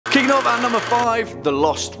Kicking off at number 5, the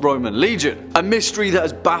Lost Roman Legion, a mystery that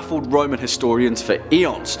has baffled Roman historians for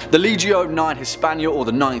eons. The Legio IX Hispania, or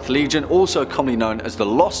the 9th Legion, also commonly known as the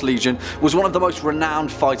Lost Legion, was one of the most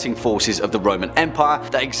renowned fighting forces of the Roman Empire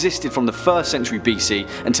that existed from the 1st century BC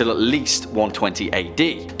until at least 120 AD.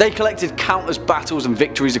 They collected countless battles and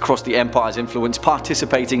victories across the Empire's influence,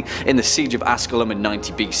 participating in the Siege of Asculum in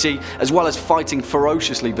 90 BC, as well as fighting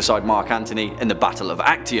ferociously beside Mark Antony in the Battle of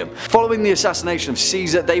Actium. Following the assassination of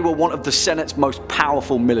Caesar, they were one of the Senate's most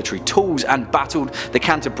powerful military tools and battled the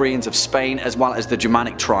Cantabrians of Spain as well as the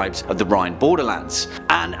Germanic tribes of the Rhine borderlands.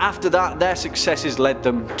 And after that, their successes led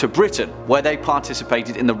them to Britain, where they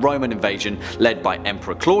participated in the Roman invasion led by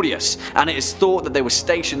Emperor Claudius, and it is thought that they were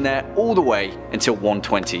stationed there all the way until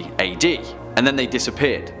 120 AD. And then they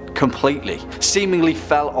disappeared. Completely, seemingly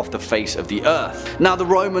fell off the face of the earth. Now, the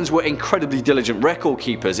Romans were incredibly diligent record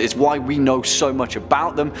keepers. It's why we know so much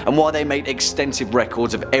about them and why they made extensive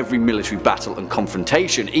records of every military battle and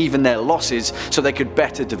confrontation, even their losses, so they could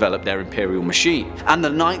better develop their imperial machine. And the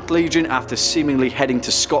 9th Legion, after seemingly heading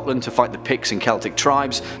to Scotland to fight the Picts and Celtic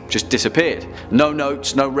tribes, just disappeared. No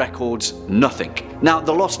notes, no records, nothing. Now,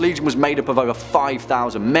 the Lost Legion was made up of over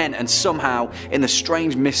 5,000 men, and somehow, in the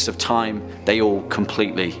strange mists of time, they all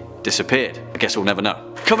completely disappeared. I guess we'll never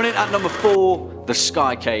know. Coming in at number 4, the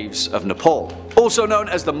Sky Caves of Nepal. Also known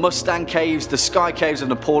as the Mustang Caves, the Sky Caves of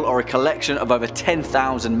Nepal are a collection of over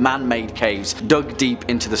 10,000 man-made caves dug deep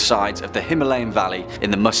into the sides of the Himalayan Valley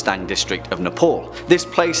in the Mustang district of Nepal. This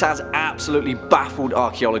place has absolutely baffled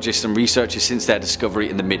archaeologists and researchers since their discovery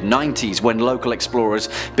in the mid-90s, when local explorers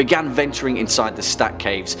began venturing inside the stacked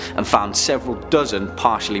caves and found several dozen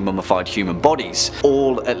partially mummified human bodies,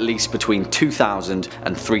 all at least between 2,000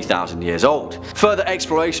 and 3,000 years old. Further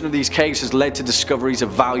exploration of these caves has led to discoveries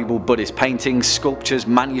of valuable Buddhist paintings, sculptures,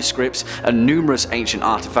 manuscripts, and numerous ancient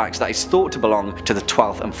artifacts that is thought to belong to the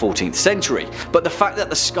 12th and 14th century. But the fact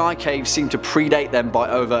that the Sky Caves seem to predate them by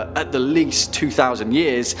over at the least 2,000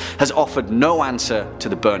 years has offered no answer to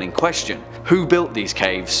the burning question: who built these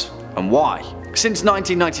caves and why? Since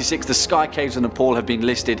 1996, the Sky Caves of Nepal have been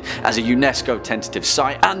listed as a UNESCO tentative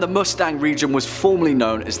site, and the Mustang region was formerly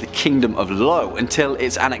known as the Kingdom of Lo until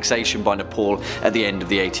its annexation by Nepal at the end of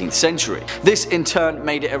the 18th century. This in turn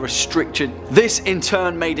made it a restricted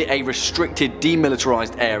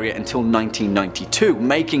demilitarized area until 1992,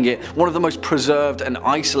 making it one of the most preserved and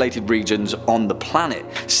isolated regions on the planet.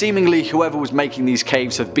 Seemingly, whoever was making these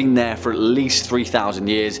caves have been there for at least 3,000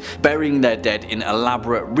 years, burying their dead in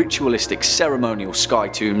elaborate ritualistic ceremonial sky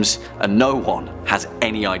tombs, and no one has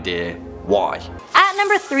any idea why. At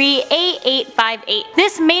number 3, A858.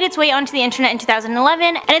 This made its way onto the internet in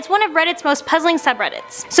 2011, and it's one of Reddit's most puzzling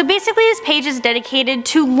subreddits. So basically, this page is dedicated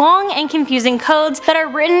to long and confusing codes that are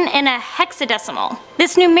written in a hexadecimal.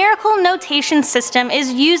 This numerical notation system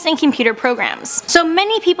is used in computer programs. So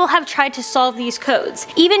many people have tried to solve these codes,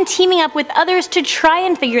 even teaming up with others to try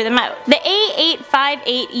and figure them out. The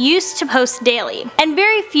A858 used to post daily, and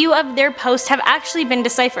very few of their posts have actually been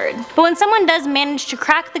deciphered. But when someone does manage to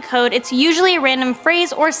crack the code, it's usually a random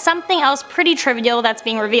phrase or something else pretty trivial that's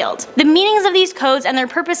being revealed. The meanings of these codes and their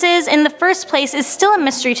purposes in the first place is still a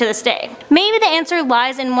mystery to this day. Maybe the answer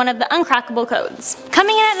lies in one of the uncrackable codes.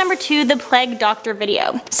 Coming in at number 2, the Plague Doctor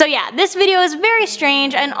video. So yeah, this video is very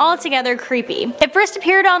strange and altogether creepy. It first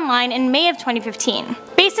appeared online in May of 2015.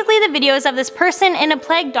 Basically, the video is of this person in a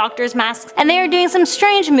plague doctor's mask, and they are doing some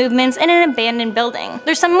strange movements in an abandoned building.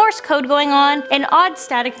 There's some Morse code going on, an odd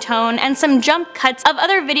static tone, and some jump cuts of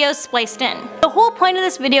other videos spliced in. The whole point of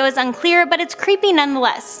this video is unclear, but it's creepy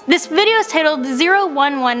nonetheless. This video is titled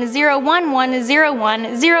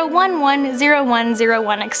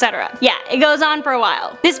 011011010110101, etc. Yeah, it goes on for a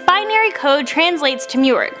while. This binary code translates to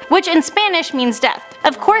Muert, which in Spanish means death.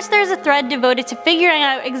 Of course, there's a thread devoted to figuring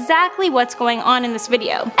out exactly what's going on in this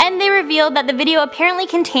video, and they revealed that the video apparently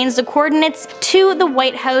contains the coordinates to the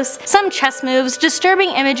White House, some chess moves, disturbing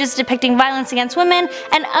images depicting violence against women,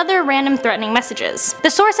 and other random threatening messages. The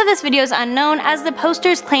source of this video is unknown, as the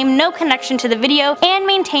posters claim no connection to the video and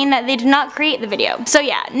maintain that they did not create the video. So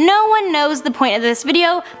yeah, no one knows the point of this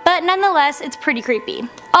video, but nonetheless, it's pretty creepy.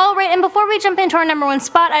 Alright, and before we jump into our number 1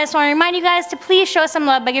 spot, I just want to remind you guys to please show us some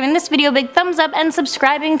love by giving this video a big thumbs up and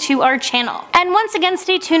subscribing to our channel. And once again,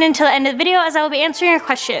 stay tuned until the end of the video, as I will be answering your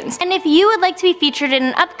questions. And if you would like to be featured in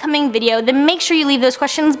an upcoming video, then make sure you leave those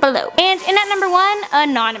questions below. And in at number 1,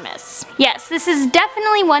 Anonymous. Yes, this is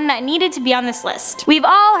definitely one that needed to be on this list. We've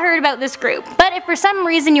all heard about this group, but if for some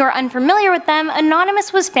reason you are unfamiliar with them,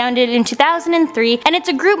 Anonymous was founded in 2003, and it's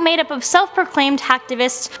a group made up of self-proclaimed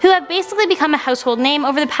hacktivists who have basically become a household name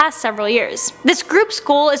over over the past several years. This group's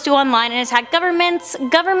goal is to go online and attack governments,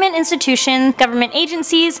 government institutions, government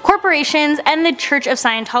agencies, corporations, and the Church of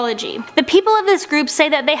Scientology. The people of this group say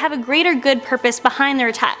that they have a greater good purpose behind their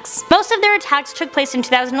attacks. Most of their attacks took place in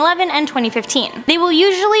 2011 and 2015. They will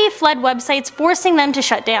usually flood websites, forcing them to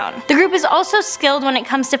shut down. The group is also skilled when it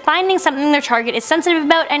comes to finding something their target is sensitive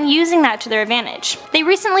about and using that to their advantage. They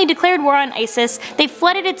recently declared war on ISIS, they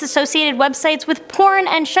flooded its associated websites with porn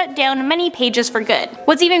and shut down many pages for good.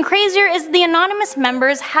 What's even crazier is the anonymous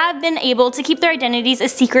members have been able to keep their identities a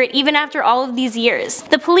secret even after all of these years.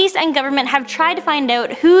 The police and government have tried to find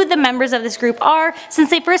out who the members of this group are since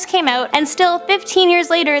they first came out, and still 15 years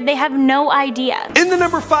later they have no idea. In the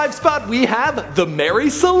number 5 spot we have the Mary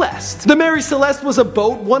Celeste. The Mary Celeste was a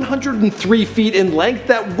boat 103 feet in length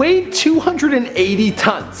that weighed 280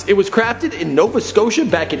 tons. It was crafted in Nova Scotia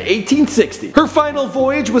back in 1860. Her final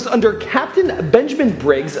voyage was under Captain Benjamin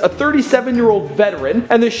Briggs, a 37-year-old veteran,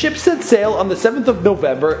 and the ship set sail on the 7th of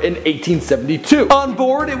November in 1872. On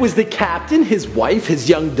board it was the captain, his wife, his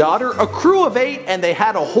young daughter, a crew of 8, and they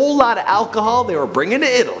had a whole lot of alcohol they were bringing to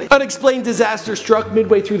Italy. Unexplained disaster struck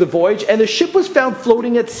midway through the voyage, and the ship was found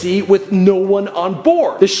floating at sea with no one on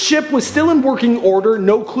board. The ship was still in working order,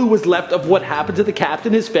 no clue was left of what happened to the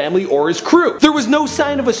captain, his family, or his crew. There was no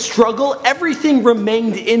sign of a struggle, everything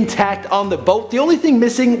remained intact on the boat. The only thing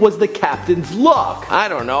missing was the captain's log. I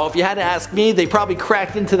don't know, if you had to ask me, they probably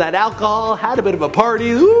cracked into that alcohol, had a bit of a party,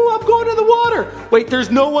 ooh, I'm going to the water. Wait,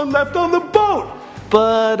 there's no one left on the boat.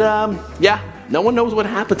 But, yeah. No one knows what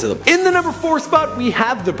happened to them. In the number 4 spot, we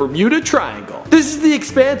have the Bermuda Triangle. This is the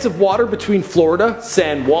expanse of water between Florida,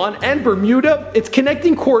 San Juan, and Bermuda. It's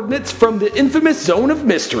connecting coordinates from the infamous Zone of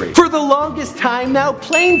Mystery. For the longest time now,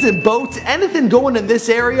 planes and boats, anything going in this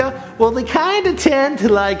area, well, they kinda tend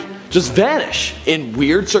to just vanish in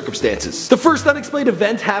weird circumstances. The first unexplained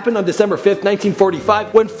event happened on December 5th,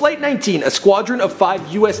 1945, when Flight 19, a squadron of 5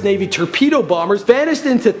 US Navy torpedo bombers, vanished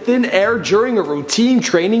into thin air during a routine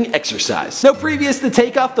training exercise. Now, previous to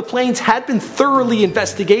takeoff, the planes had been thoroughly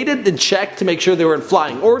investigated and checked to make sure they were in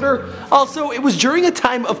flying order. Also, it was during a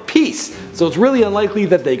time of peace, so it's really unlikely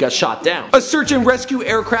that they got shot down. A search and rescue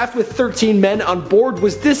aircraft with 13 men on board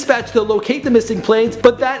was dispatched to locate the missing planes,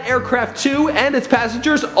 but that aircraft too and its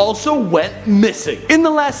passengers also went missing. In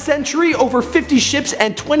the last century, over 50 ships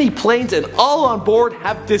and 20 planes and all on board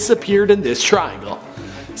have disappeared in this triangle.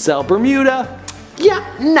 So Bermuda,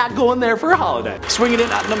 yeah, not going there for a holiday. Swinging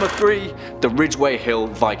in at number 3, the Ridgeway Hill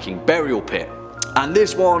Viking Burial Pit. And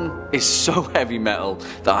this one is so heavy metal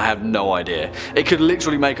that I have no idea. It could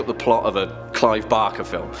literally make up the plot of a Clive Barker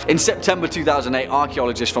film. In September 2008,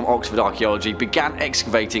 archaeologists from Oxford Archaeology began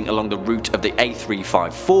excavating along the route of the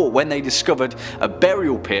A354 when they discovered a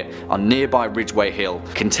burial pit on nearby Ridgeway Hill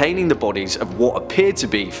containing the bodies of what appeared to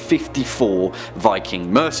be 54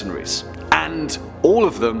 Viking mercenaries. And all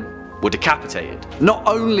of them were decapitated. Not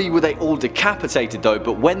only were they all decapitated though,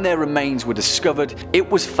 but when their remains were discovered, it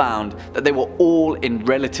was found that they were all in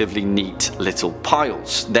relatively neat little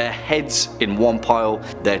piles. Their heads in one pile,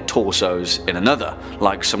 their torsos in another,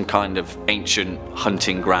 like some kind of ancient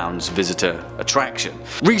hunting grounds visitor attraction.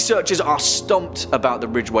 Researchers are stumped about the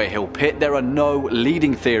Ridgeway Hill pit. There are no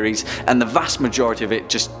leading theories, and the vast majority of it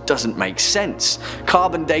just doesn't make sense.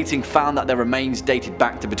 Carbon dating found that their remains dated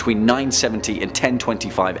back to between 970 and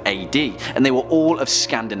 1025 AD. And they were all of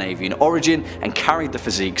Scandinavian origin and carried the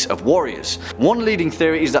physiques of warriors. One leading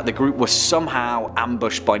theory is that the group was somehow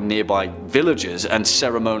ambushed by nearby villagers and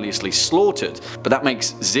ceremoniously slaughtered, but that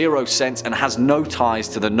makes zero sense and has no ties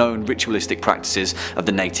to the known ritualistic practices of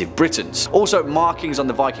the native Britons. Also, markings on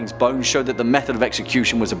the Vikings' bones show that the method of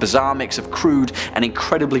execution was a bizarre mix of crude and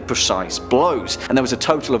incredibly precise blows, and there was a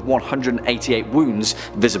total of 188 wounds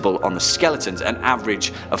visible on the skeletons, an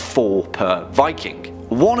average of 4 per Viking.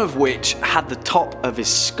 One of which had the top of his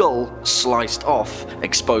skull sliced off,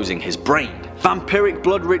 exposing his brain. Vampiric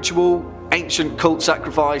blood ritual, ancient cult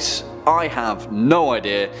sacrifice, I have no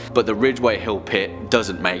idea, but the Ridgeway Hill pit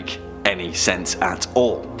doesn't make any sense at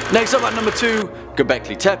all. Next up at number 2,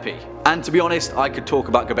 Göbekli Tepe. And to be honest, I could talk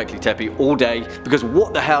about Göbekli Tepe all day, because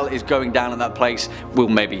what the hell is going down in that place we'll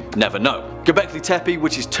maybe never know. Göbekli Tepe,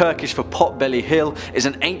 which is Turkish for Potbelly Hill, is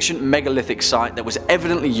an ancient megalithic site that was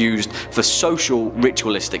evidently used for social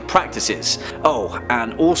ritualistic practices. Oh,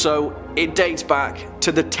 and also it dates back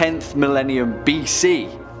to the 10th millennium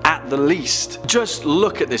BC. At the least. Just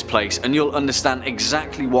look at this place and you'll understand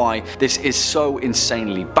exactly why this is so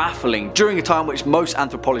insanely baffling during a time which most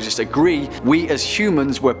anthropologists agree we as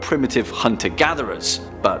humans were primitive hunter-gatherers.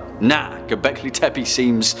 But nah, Göbekli Tepe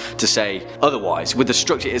seems to say otherwise, with the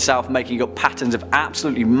structure itself making up patterns of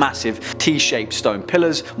absolutely massive T-shaped stone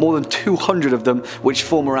pillars, more than 200 of them, which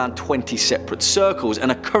form around 20 separate circles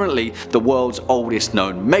and are currently the world's oldest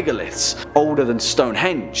known megaliths, older than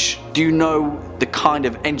Stonehenge. Do you know the kind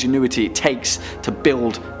of ingenuity it takes to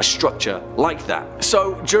build a structure like that?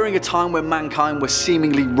 So during a time when mankind was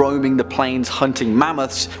seemingly roaming the plains hunting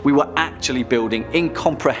mammoths, we were actually building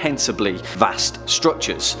incomprehensibly vast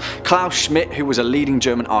structures. Klaus Schmidt, who was a leading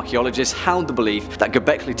German archaeologist, held the belief that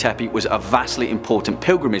Göbekli Tepe was a vastly important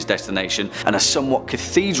pilgrimage destination and a somewhat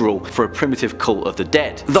cathedral for a primitive cult of the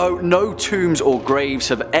dead. Though no tombs or graves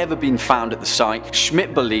have ever been found at the site,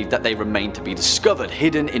 Schmidt believed that they remain to be discovered,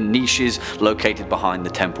 hidden in niches located behind the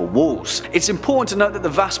temple walls. It's important to note that the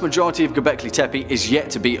vast majority of Göbekli Tepe is yet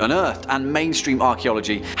to be unearthed, and mainstream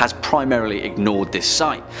archaeology has primarily ignored this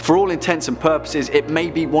site. For all intents and purposes, it may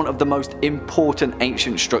be one of the most important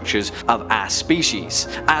ancient structures of our species.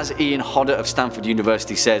 As Ian Hodder of Stanford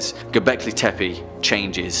University says, Göbekli Tepe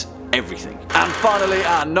changes everything. And finally,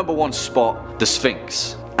 our number one spot, the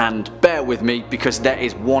Sphinx. And bear with me, because there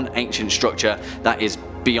is one ancient structure that is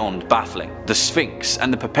beyond baffling: the Sphinx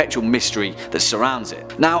and the perpetual mystery that surrounds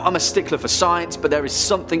it. Now, I'm a stickler for science, but there is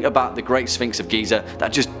something about the Great Sphinx of Giza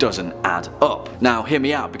that just doesn't add up. Now hear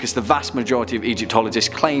me out, because the vast majority of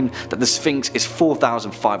Egyptologists claim that the Sphinx is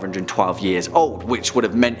 4,512 years old, which would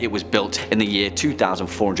have meant it was built in the year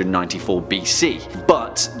 2494 BC.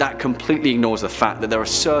 But that completely ignores the fact that there are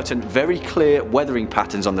certain very clear weathering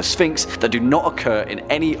patterns on the Sphinx that do not occur in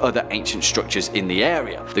any other ancient structures in the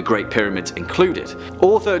area, the Great Pyramids included.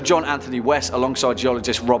 Author John Anthony West, alongside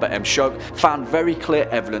geologist Robert M. Schoch, found very clear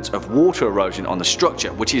evidence of water erosion on the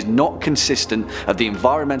structure, which is not consistent of the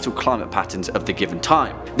environmental climate patterns of the given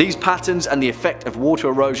time. These patterns and the effect of water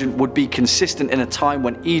erosion would be consistent in a time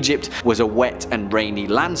when Egypt was a wet and rainy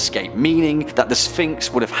landscape, meaning that the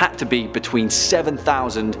Sphinx would have had to be between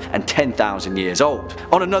 7,000 and 10,000 years old.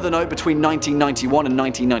 On another note, between 1991 and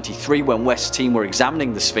 1993, when West's team were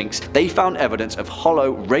examining the Sphinx, they found evidence of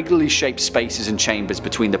hollow, regularly shaped spaces and chambers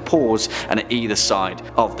between the pores and at either side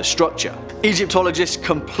of the structure. Egyptologists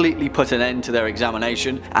completely put an end to their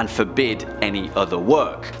examination and forbid any other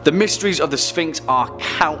work. The mysteries of the Sphinx are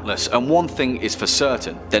countless, and one thing is for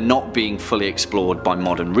certain: they're not being fully explored by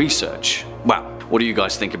modern research. Well, what do you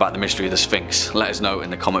guys think about the mystery of the Sphinx? Let us know in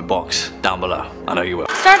the comment box down below. I know you will.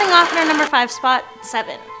 Starting off in our number 5 spot,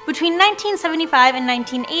 7. Between 1975 and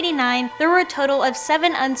 1989, there were a total of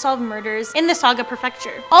 7 unsolved murders in the Saga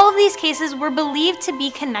Prefecture. All of these cases were believed to be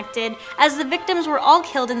connected, as the victims were all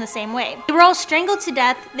killed in the same way. They were all strangled to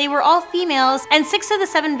death, they were all females, and 6 of the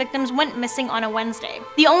 7 victims went missing on a Wednesday.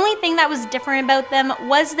 The only thing that was different about them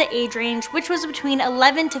was the age range, which was between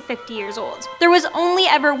 11 to 50 years old. There was only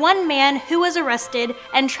ever one man who was arrested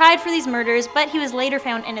and tried for these murders, but he was later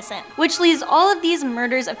found innocent, which leaves all of these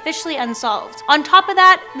murders officially unsolved. On top of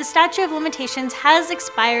that, the statute of limitations has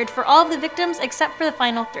expired for all of the victims except for the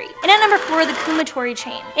final 3. And at number 4, the Kumatori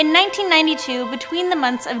chain. In 1992, between the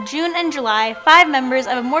months of June and July, 5 members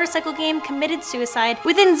of a motorcycle gang committed suicide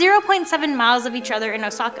within 0.7 miles of each other in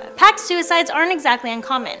Osaka. Packed suicides aren't exactly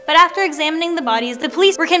uncommon, but after examining the bodies, the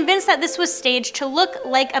police were convinced that this was staged to look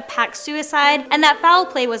like a packed suicide and that foul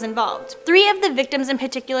play was involved. 3 of the victims in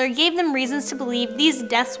particular gave them reasons to believe these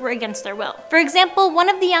deaths were against their will. For example, one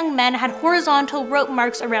of the young men had horizontal rope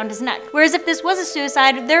marks around his neck, whereas if this was a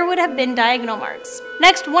suicide, there would have been diagonal marks.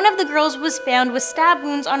 Next, one of the girls was found with stab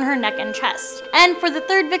wounds on her neck and chest. And for the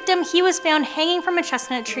 3rd victim, he was found hanging from a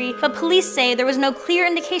chestnut tree, but police say there was no clear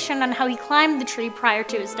indication on how he climbed the tree prior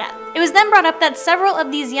to his death. It was then brought up that several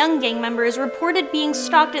of these young gang members reported being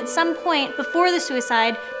stalked at some point before the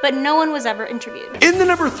suicide, but no one was ever interviewed. In the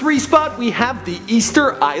number 3 spot, we have the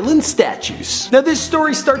Easter Island statues. Now, this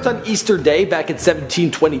story starts on Easter Day back in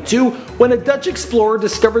 1722, when a Dutch explorer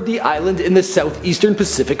discovered the island in the southeastern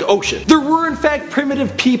Pacific Ocean. There were in fact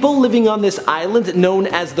primitive people living on this island known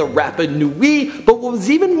as the Rapa Nui, but what was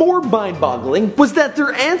even more mind-boggling was that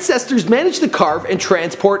their ancestors managed to carve and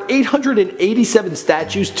transport 887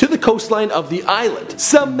 statues to the coastline of the island.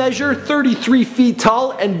 Some measure 33 feet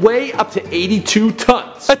tall and weigh up to 82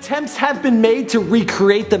 tons. Attempts have been made to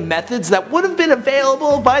recreate the methods that would have been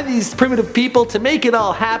available by these primitive people to make it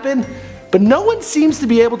all happen, but no one seems to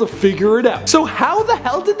be able to figure it out. So how the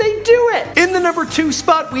hell did they do it? In the number 2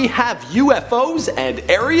 spot we have UFOs and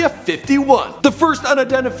Area 51. The first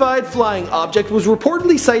unidentified flying object was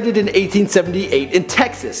reportedly sighted in 1878 in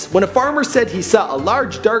Texas, when a farmer said he saw a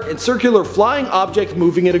large, dark, and circular flying object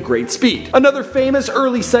moving at a great speed. Another famous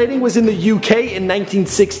early sighting was in the UK in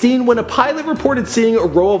 1916, when a pilot reported seeing a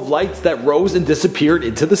row of lights that rose and disappeared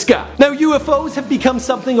into the sky. Now, UFOs have become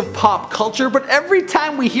something of pop culture, but every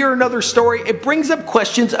time we hear another story, it brings up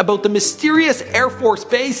questions about the mysterious Air Force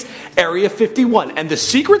Base, Area 51, and the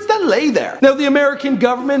secrets that lay there. Now, the American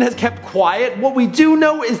government has kept quiet. What we do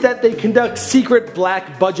know is that they conduct secret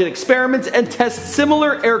black budget experiments and test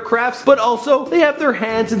similar aircrafts, but also they have their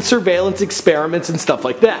hands in surveillance experiments and stuff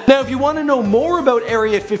like that. Now, if you want to know more about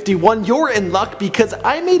Area 51, you're in luck, because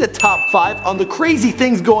I made a top 5 on the crazy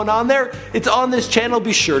things going on there. It's on this channel,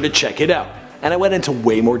 be sure to check it out. And I went into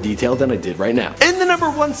way more detail than I did right now. In the number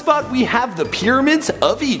 1 spot we have the Pyramids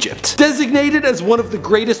of Egypt. Designated as one of the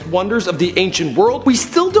greatest wonders of the ancient world, we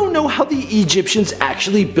still don't know how the Egyptians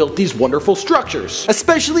actually built these wonderful structures.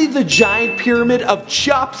 Especially the giant Pyramid of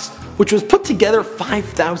Cheops, which was put together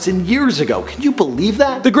 5,000 years ago. Can you believe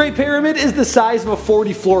that? The Great Pyramid is the size of a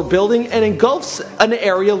 40-floor building and engulfs an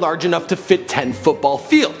area large enough to fit 10 football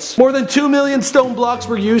fields. More than 2 million stone blocks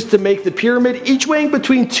were used to make the pyramid, each weighing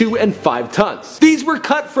between 2 and 5 tons. These were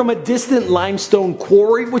cut from a distant limestone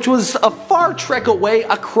quarry, which was a far trek away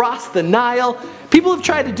across the Nile. People have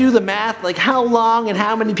tried to do the math, like how long and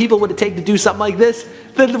how many people would it take to do something like this?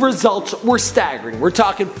 The results were staggering. We're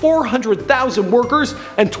talking 400,000 workers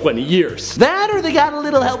and 20 years. That, or they got a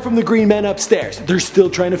little help from the green men upstairs. They're still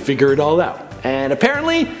trying to figure it all out. And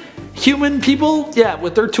apparently, human people, yeah,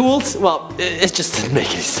 with their tools, well, it just didn't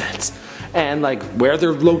make any sense. And like where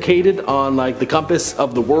they're located on like the compass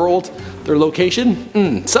of the world, their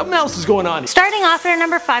location, something else is going on. Starting off at our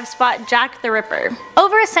number 5 spot, Jack the Ripper.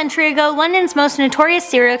 Over a century ago, London's most notorious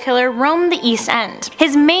serial killer roamed the East End.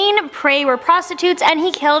 His main prey were prostitutes, and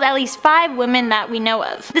he killed at least 5 women that we know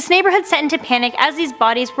of. This neighborhood set into panic as these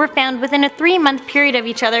bodies were found within a 3-month period of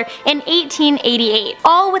each other in 1888,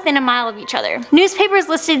 all within a mile of each other. Newspapers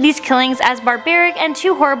listed these killings as barbaric and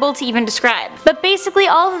too horrible to even describe. But basically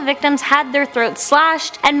all of the victims had their throats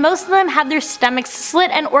slashed, and most of them had their stomachs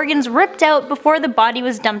slit and organs ripped out before the body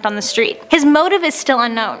was dumped on the street. His motive is still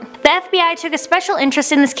unknown. The FBI took a special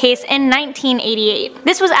interest in this case in 1988.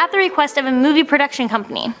 This was at the request of a movie production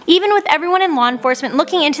company. Even with everyone in law enforcement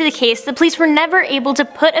looking into the case, the police were never able to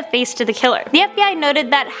put a face to the killer. The FBI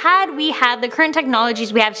noted that had we had the current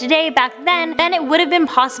technologies we have today back then it would have been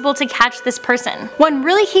possible to catch this person. One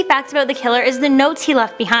really key fact about the killer is the notes he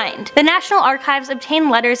left behind. The National Archives obtained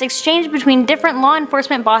letters exchanged between different law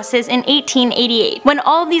enforcement bosses in 1888, when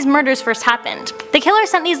all of these murders first happened. The killer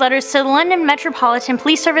sent these letters to the London Metropolitan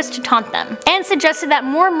Police Service to taunt them, and suggested that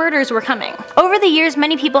more murders were coming. Over the years,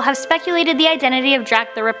 many people have speculated the identity of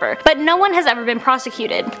Jack the Ripper, but no one has ever been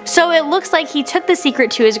prosecuted, so it looks like he took the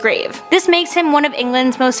secret to his grave. This makes him one of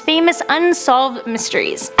England's most famous unsolved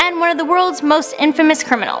mysteries, and one of the world's most infamous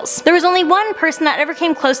criminals. There was only one person that ever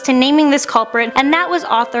came close to naming this culprit, and that was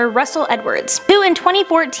author Russell Edwards, who in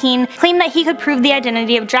 2014 claimed that he could prove the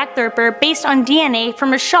identity of Jack the Ripper based on DNA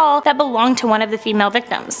from a shawl that belonged to one of the female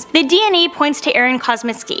victims. The DNA points to Aaron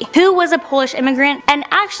Kosmicki, who was a Polish immigrant and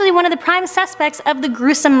actually one of the prime suspects of the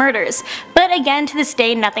gruesome murders, but again to this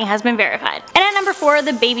day nothing has been verified. And at number 4,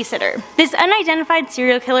 the babysitter. This unidentified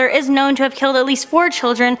serial killer is known to have killed at least 4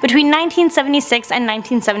 children between 1976 and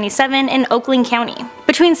 1977 in Oakland County.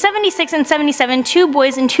 Between 76 and 77, 2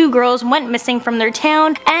 boys and 2 girls went missing from their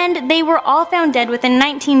town, and they were all found dead within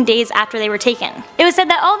 19 days after they were taken. It was said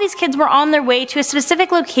that all these kids were on their way to a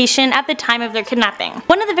specific location at the time of their kidnapping.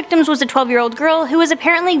 One of the victims was a 12-year-old girl who was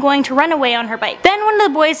apparently going to run away on her bike. Then one of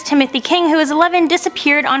the boys, Timothy King, who was 11,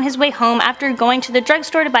 disappeared on his way home after going to the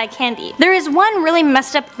drugstore to buy candy. There is one really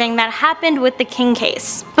messed up thing that happened with the King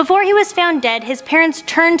case. Before he was found dead, his parents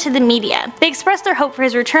turned to the media. They expressed their hope for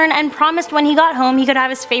his return and promised when he got home he could have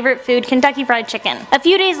his favorite food, Kentucky Fried Chicken. A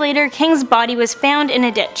few days later, King's body was found in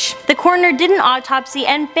a ditch. The coroner did an autopsy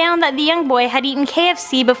and found that the young boy had eaten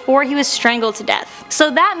KFC before he was strangled to death. So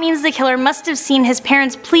that means the killer must have seen his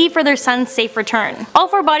parents plea for their son's safe return. All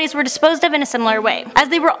 4 bodies were disposed of in a similar way, as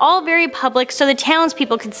they were all very public so the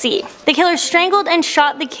townspeople could see. The killer strangled and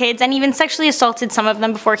shot the kids and even sexually assaulted some of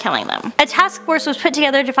them before killing them. A task force was put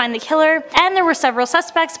together to find the killer, and there were several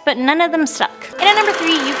suspects, but none of them stuck. And at number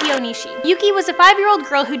 3, Onishi. Yuki was a 5-year-old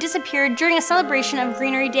girl who disappeared during a celebration of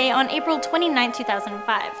Greenery Day on April 29,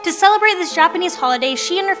 2005. To celebrate this Japanese holiday,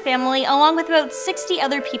 she and her family, along with about 60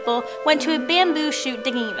 other people, went to a bamboo shoot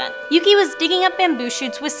digging event. Yuki was digging up bamboo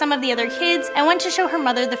shoots with some of the other kids and went to show her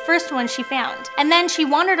mother the first one she found, and then she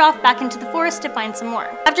wandered off back into the forest to find some more.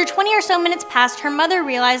 After 20 or so minutes passed, her mother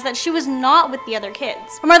realized that she was not with the other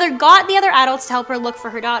kids. Her mother got the other adults to help her look for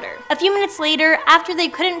her daughter. A few minutes later, after they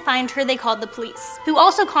couldn't find her, they called the police, who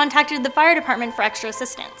also contacted the fire department for extra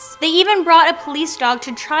assistance. They even brought a police dog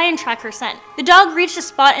to try and track her scent. The dog reached a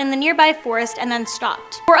spot in the nearby forest and then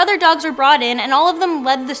stopped. 4 other dogs were brought in, and all of them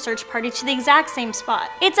led the search party to the exact same spot.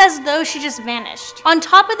 It's as though she just vanished. On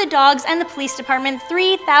top of the dogs and the police department,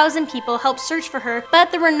 3,000 people helped search for her,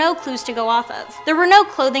 but there were no clues to go off of. There were no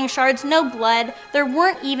clothing shards, no blood, there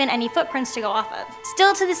weren't even any footprints to go off of.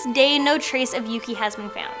 Still to this day, no trace of Yuki has been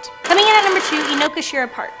found. Coming in at number 2,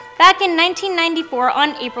 Inokashira Park. Back in 1994,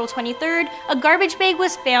 on April 23rd, a garbage bag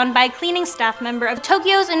was found by a cleaning staff member of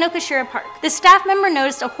Tokyo's Inokashira Park. The staff member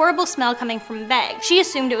noticed a horrible smell coming from the bag. She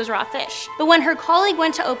assumed it was raw fish. But when her colleague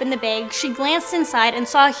went to open the bag, she glanced inside and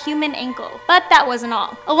saw a human ankle. But that wasn't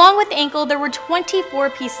all. Along with the ankle, there were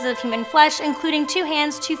 24 pieces of human flesh, including 2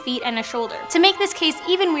 hands, 2 feet, and a shoulder. To make this case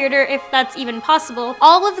even weirder, if that's even possible,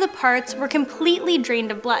 all of the parts were completely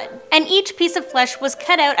drained of blood. And each piece of flesh was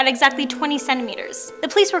cut out at exactly 20 centimeters. The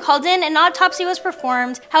police were called in, an autopsy was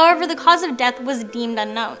performed, however the cause of death was deemed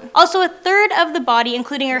unknown. Also, a third of the body,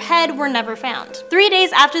 including her head, were never found. 3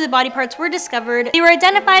 days after the body parts were discovered, they were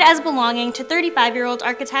identified as belonging to 35-year-old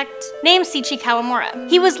architect named Shichi Kawamura.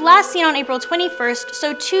 He was last seen on April 21st,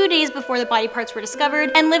 so 2 days before the body parts were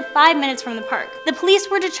discovered, and lived 5 minutes from the park. The police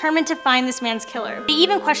were determined to find this man's killer. They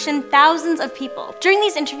even questioned thousands of people. During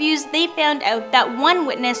these interviews, they found out that one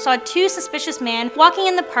witness saw 2 suspicious men walking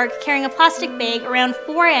in the park carrying a plastic bag around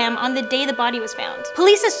 4 a.m. on the day the body was found.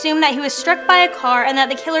 Police assumed that he was struck by a car and that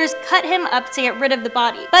the killers cut him up to get rid of the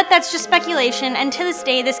body. But that's just speculation, and to this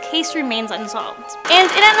day, this case remains unsolved. And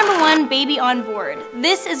in at number 1, Baby on Board.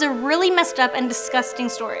 This is a really messed up and disgusting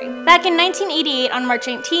story. Back in 1988, on March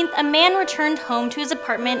 18th, a man returned home to his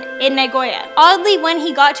apartment in Nagoya. Oddly, when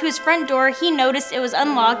he got to his front door, he noticed it was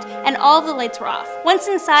unlocked and all of the lights were off. Once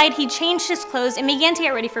inside, he changed his clothes and began to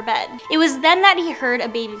get ready for bed. It was then that he heard a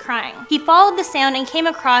baby crying. He followed the sound and came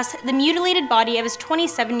across the mutilated body of his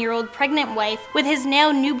 27-year-old pregnant wife with his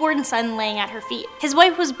now newborn son laying at her feet. His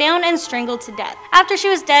wife was bound and strangled to death. After she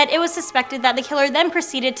was dead, it was suspected that the killer then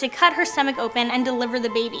proceeded to cut her stomach open and deliver the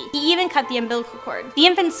baby. He even cut the umbilical cord. The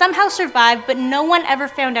infant somehow survived, but no one ever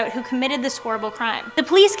found out who committed this horrible crime. The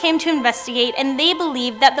police came to investigate, and they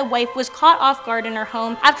believed that the wife was caught off guard in her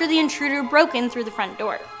home after the intruder broke in through the front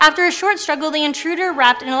door. After a short struggle, the intruder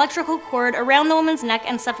wrapped an electrical cord around the woman's neck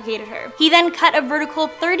and suffocated her. He then cut a vertical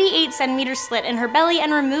 38-centimeter slit in her belly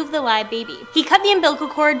and removed the live baby. He cut the umbilical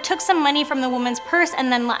cord, took some money from the woman's purse,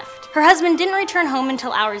 and then left. Her husband didn't return home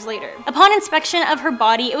until hours later. Upon inspection of her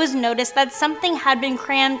body, it was noticed that something had been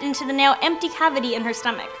crammed into the now empty cavity in her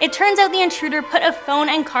stomach. It turns out the intruder put a phone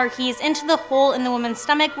and car keys into the hole in the woman's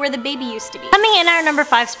stomach where the baby used to be. Coming in at our number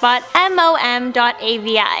 5 spot,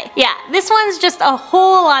 mom.avi. Yeah, this one's just a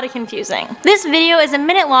whole lot of confusing. This video is a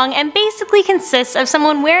minute long and basically consists of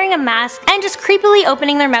someone wearing a mask and just creepily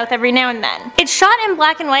opening their mouth every now and then. It's shot in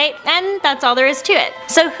black and white, and that's all there is to it.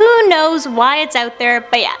 So who knows why it's out there,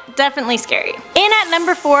 but yeah, definitely scary. In at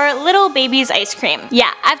number 4, Little Baby's Ice Cream.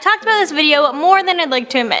 Yeah, I've talked about this video more than I'd like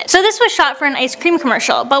to admit. So this was shot for an ice cream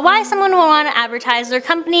commercial, but why someone would want to advertise their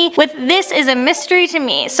company with this is a mystery to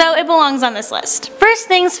me, so it belongs on this list. First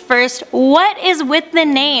things first, what is with the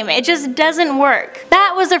name? It just doesn't work.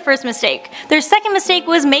 That was their first mistake. Their second mistake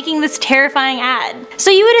was making this terrifying ad.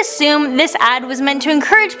 So you would assume this ad was meant to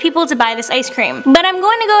encourage people to buy this ice cream, but I'm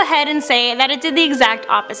going to go ahead and say that it did the exact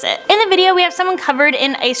opposite. In the video, we have someone covered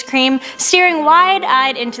in ice cream staring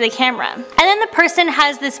wide-eyed into the camera, and then the person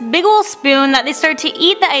has this big ol' spoon that they start to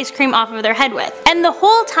eat the ice cream off of their head with, and the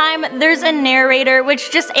whole time there's a narrator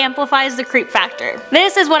which just amplifies the creep factor.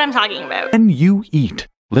 This is what I'm talking about. When you eat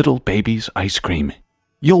Little Baby's ice cream,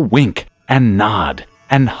 you'll wink and nod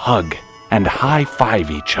and hug and high-five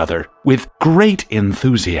each other with great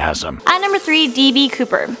enthusiasm. At number 3, D.B.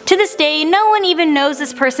 Cooper. To this day, no one even knows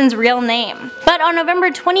this person's real name. But on November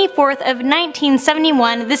 24th of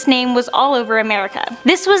 1971, this name was all over America.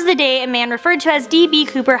 This was the day a man referred to as D.B.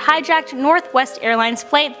 Cooper hijacked Northwest Airlines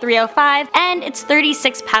Flight 305 and its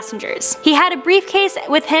 36 passengers. He had a briefcase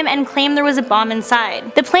with him and claimed there was a bomb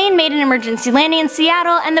inside. The plane made an emergency landing in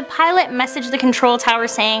Seattle, and the pilot messaged the control tower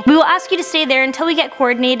saying, "We will ask you to stay there until we get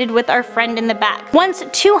coordinated with our friend in the back." Once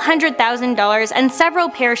 200 $100,000 and several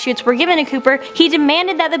parachutes were given to Cooper, he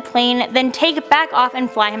demanded that the plane then take back off and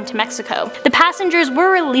fly him to Mexico. The passengers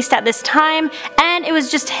were released at this time, and it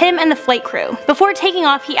was just him and the flight crew. Before taking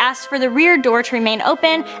off, he asked for the rear door to remain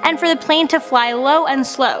open and for the plane to fly low and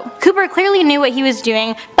slow. Cooper clearly knew what he was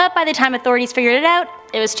doing, but by the time authorities figured it out,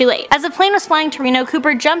 it was too late. As the plane was flying to Reno,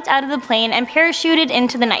 Cooper jumped out of the plane and parachuted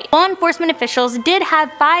into the night. Law enforcement officials did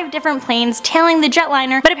have 5 different planes tailing the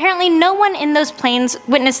jetliner, but apparently no one in those planes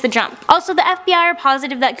witnessed the jump. Also, the FBI are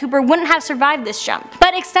positive that Cooper wouldn't have survived this jump,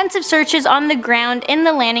 but extensive searches on the ground in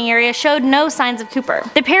the landing area showed no signs of Cooper,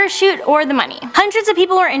 the parachute, or the money. Hundreds of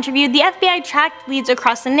people were interviewed, the FBI tracked leads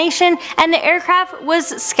across the nation, and the aircraft was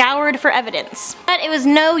scoured for evidence. But it was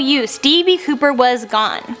no use. D.B. Cooper was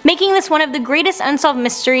gone, making this one of the greatest unsolved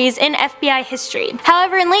mysteries in FBI history.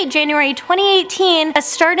 However, in late January 2018, a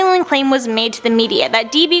startling claim was made to the media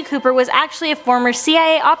that D.B. Cooper was actually a former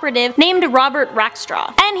CIA operative named Robert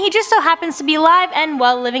Rackstraw, and he just so happens to be alive and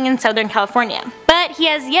well living in Southern California. But he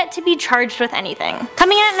has yet to be charged with anything.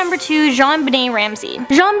 Coming in at number 2, JonBenet Ramsey.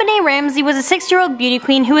 JonBenet Ramsey was a 6-year-old beauty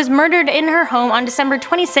queen who was murdered in her home on December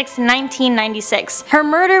 26, 1996. Her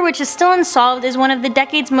murder, which is still unsolved, is one of the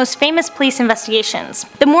decade's most famous police investigations.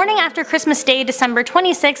 The morning after Christmas Day, December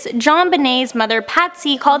 26, JonBenet's mother,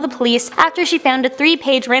 Patsy, called the police after she found a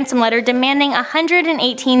 3-page ransom letter demanding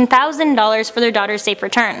 $118,000 for their daughter's safe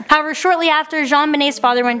return. However, shortly after, JonBenet's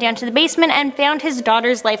father went down to the basement and found his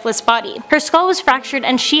daughter's lifeless body. Her skull was fractured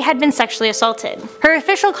and she had been sexually assaulted. Her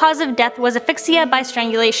official cause of death was asphyxia by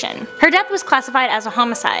strangulation. Her death was classified as a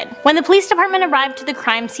homicide. When the police department arrived to the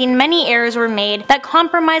crime scene, many errors were made that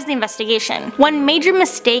compromised the investigation. One major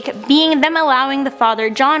mistake being them allowing the father,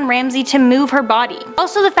 John Ramsey, to move her body.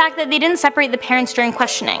 Also, the fact that they didn't separate the parents during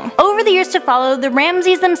questioning. Over the years to follow, the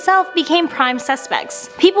Ramseys themselves became prime suspects.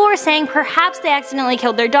 People were saying perhaps they accidentally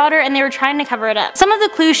killed their daughter and they were trying to cover it up. Some of the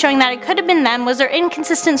clues showing that it could have been them was their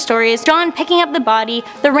inconsistent stories, John picking up the body,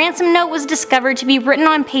 the ransom note was discovered to be written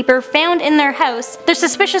on paper found in their house, their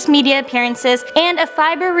suspicious media appearances, and a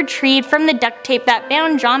fiber retrieved from the duct tape that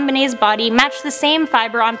bound JonBenet's body matched the same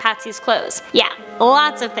fiber on Patsy's clothes. Yeah,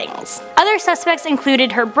 lots of things. Other suspects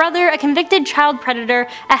included her brother, a convicted child predator,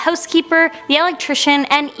 a housekeeper, the electrician,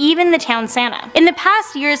 and even the town Santa. In the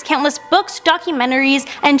past years, countless books, documentaries,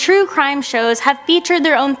 and true crime shows have featured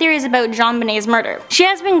their own theories about JonBenet's murder. She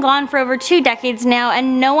has been gone for over 2 decades now,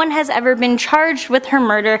 and no one has ever been charged with her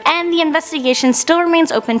murder, and the investigation still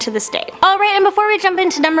remains open to this day. Alright, and before we jump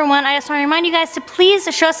into number 1, I just want to remind you guys to please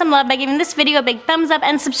show us some love by giving this video a big thumbs up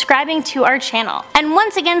and subscribing to our channel. And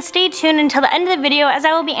once again, stay tuned until the end of the video as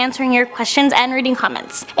I will be answering your questions and reading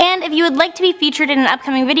comments. And if you would like to be featured in an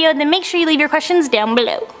upcoming video, then make sure you leave your questions down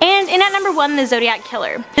below. And in at number 1, the Zodiac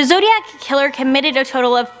Killer. The Zodiac Killer committed a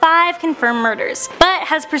total of 5 confirmed murders, but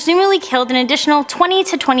has presumably killed an additional 20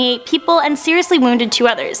 to 28 people and seriously wounded 2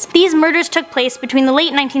 others. These murders took place between the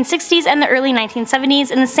late 1960s and the early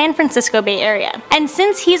 1970s in the San Francisco Bay Area. And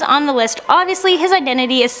since he's on the list, obviously his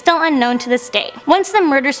identity is still unknown to this day. Once the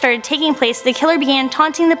murders started taking place, the killer began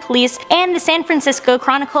taunting the police and the San Francisco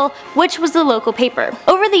Chronicle, which was the local paper.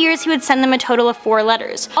 Over the years, he would send them a total of 4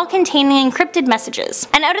 letters, all containing encrypted messages.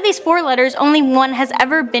 And out of these 4 letters, only 1 has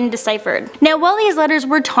ever been deciphered. Now, while these letters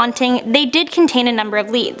were taunting, they did contain a number of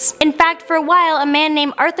leads. In fact, for a while, a man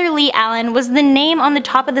named Arthur Lee Allen was the name on the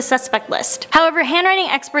top of the suspect list. However, handwriting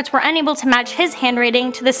experts were unable to match his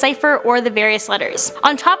handwriting to the cipher or the various letters.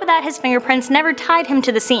 On top of that, his fingerprints never tied him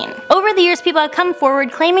to the scene. Over the years, people have come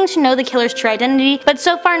forward claiming to know the killer's true identity, but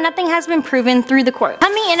so far nothing has been proven through the court.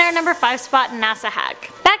 Coming in our number 5 spot, NASA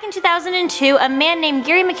hack. Back in 2002, a man named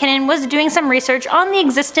Gary McKinnon was doing some research on the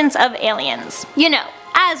existence of aliens. You know,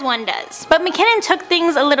 as one does. But McKinnon took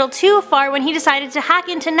things a little too far when he decided to hack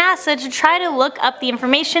into NASA to try to look up the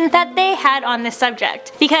information that they had on this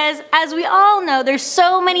subject. Because, as we all know, there's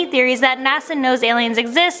so many theories that NASA knows aliens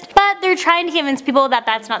exist, but they're trying to convince people that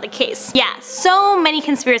that's not the case. Yeah, so many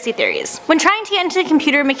conspiracy theories. When trying to get into the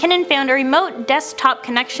computer, McKinnon found a remote desktop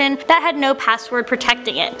connection that had no password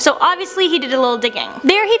protecting it. So obviously he did a little digging.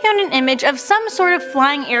 There he found an image of some sort of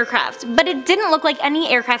flying aircraft, but it didn't look like any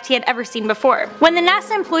aircraft he had ever seen before. When the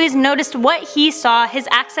NASA employees noticed what he saw, his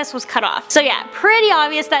access was cut off. So yeah, pretty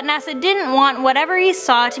obvious that NASA didn't want whatever he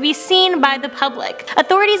saw to be seen by the public.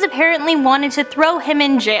 Authorities apparently wanted to throw him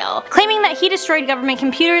in jail, claiming that he destroyed government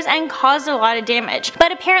computers and caused a lot of damage.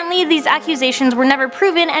 But apparently these accusations were never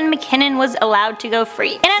proven and McKinnon was allowed to go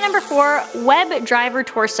free. And at number 4, Web Driver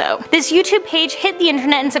Torso. This YouTube page hit the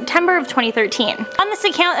internet in September of 2013. On this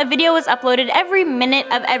account, a video was uploaded every minute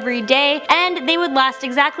of every day, and they would last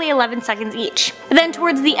exactly 11 seconds each. Then and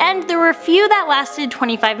towards the end there were a few that lasted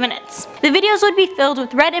 25 minutes. The videos would be filled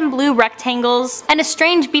with red and blue rectangles and a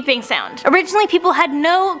strange beeping sound. Originally, people had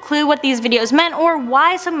no clue what these videos meant or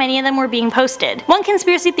why so many of them were being posted. One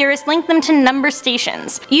conspiracy theorist linked them to number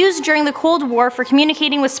stations, used during the Cold War for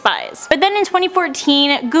communicating with spies. But then in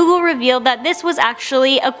 2014, Google revealed that this was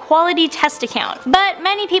actually a quality test account. But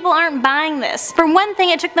many people aren't buying this. For one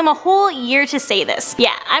thing, it took them a whole year to say this.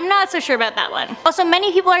 Yeah, I'm not so sure about that one. Also,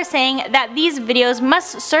 many people are saying that these videos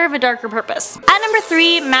must serve a darker purpose. At number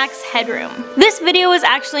 3, Max Headroom. This video was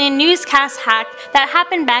actually a newscast hack that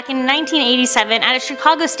happened back in 1987 at a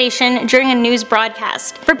Chicago station during a news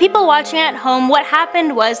broadcast. For people watching at home, what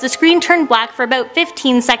happened was the screen turned black for about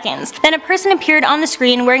 15 seconds. Then a person appeared on the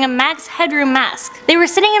screen wearing a Max Headroom mask. They were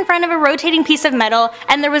sitting in front of a rotating piece of metal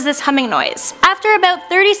and there was this humming noise. After about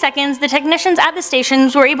 30 seconds, the technicians at the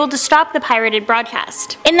stations were able to stop the pirated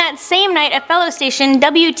broadcast. In that same night, a fellow station,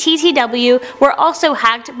 WTTW, were also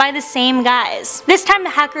hacked by the same guys. This time the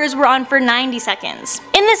hackers were on for 90 seconds.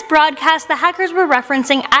 In this broadcast, the hackers were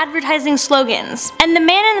referencing advertising slogans, and the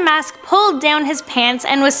man in the mask pulled down his pants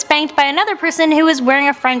and was spanked by another person who was wearing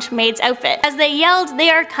a French maid's outfit, as they yelled, "They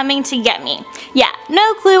are coming to get me." Yeah,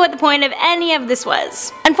 no clue what the point of any of this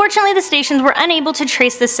was. Unfortunately, the stations were unable to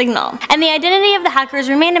trace the signal, and the identity of the hackers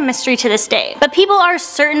remained a mystery to this day. But people are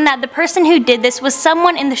certain that the person who did this was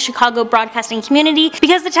someone in the Chicago broadcasting community,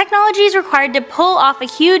 because the technologies required to pull off a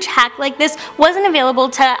huge hack like this wasn't available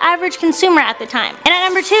to average consumer at the time. And at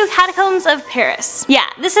number 2, Catacombs of Paris. Yeah,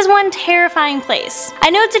 this is one terrifying place. I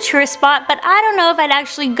know it's a tourist spot, but I don't know if I'd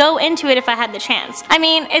actually go into it if I had the chance. I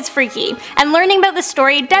mean, it's freaky, and learning about the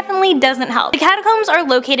story definitely doesn't help. The catacombs are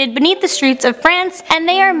located beneath the streets of France, and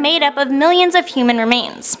they are made up of millions of human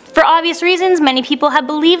remains. For obvious reasons, many people have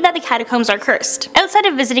believed that the catacombs are cursed. Outside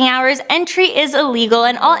of visiting hours, entry is illegal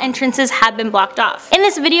and all entrances have been blocked off. In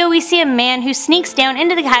this video, we see a man who sneaks down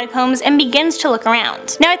into the catacombs and begins to look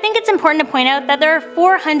around. Now, I think it's important to point out that there are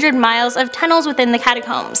 400 miles of tunnels within the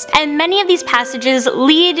catacombs, and many of these passages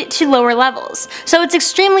lead to lower levels, so it's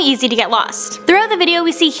extremely easy to get lost. Throughout the video,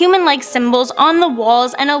 we see human-like symbols on the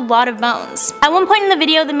walls and a lot of bones. At one point in the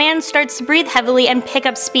video, the man starts to breathe heavily and pick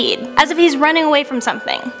up speed, as if he's running away from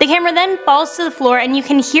something. The camera then falls to the floor and you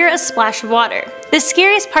can hear a splash of water. The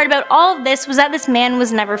scariest part about all of this was that this man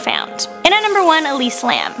was never found. And at number 1, Elise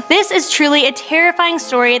Lam. This is truly a terrifying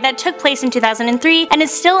story that took place in 2003 and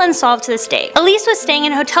is still unsolved to this day. Elise was staying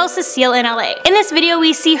in Hotel Cecile in LA. In this video,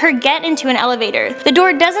 we see her get into an elevator. The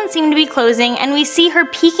door doesn't seem to be closing and we see her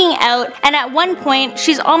peeking out, and at one point,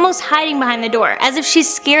 she's almost hiding behind the door, as if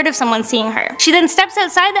she's scared of someone seeing her. She then steps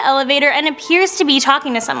outside the elevator and appears to be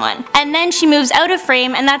talking to someone. And then she moves out of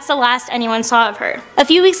frame, and that's the last anyone saw of her. A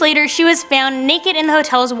few weeks later, she was found naked in the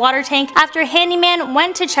hotel's water tank after a handyman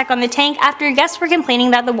went to check on the tank after guests were complaining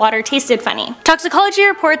that the water tasted funny. Toxicology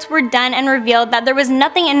reports were done and revealed that there was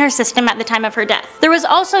nothing in her system at the time of her death. There was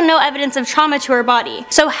also no evidence of trauma to her body,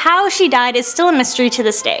 so how she died is still a mystery to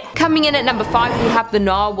this day. Coming in at number 5, we have the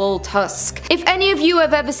narwhal tusk. If any of you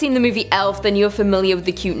have ever seen the movie Elf, then you're familiar with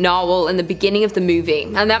the cute narwhal in the beginning of the movie,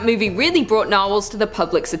 and that movie really brought narwhals to the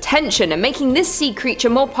public's attention and making this sea creature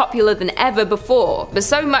more popular than ever before. But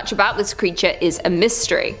so much about this creature is a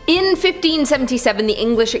mystery. In 1577, the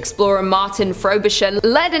English explorer Martin Frobisher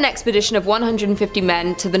led an expedition of 150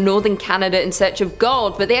 men to the northern Canada in search of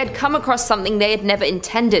gold, but they had come across something they had never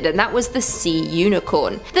intended, and that was the sea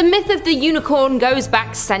unicorn. The myth of the unicorn goes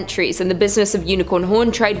back centuries, and the business of unicorn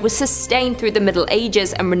horn trade was sustained through the Middle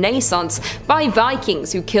Ages and Renaissance by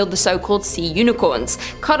Vikings who killed the so-called sea unicorns,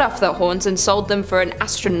 cut off their horns and sold them for an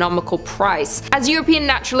astronomical price. As European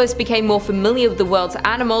naturalists became more familiar with the world's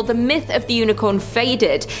animal, the myth of the unicorn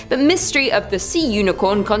faded, but mystery of the sea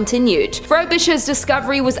unicorn continued. Frobisher's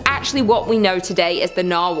discovery was actually what we know today as the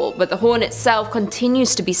narwhal, but the horn itself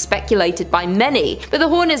continues to be speculated by many. But the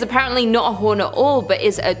horn is apparently not a horn at all, but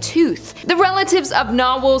is a tooth. The relatives of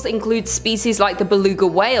narwhals include species like the beluga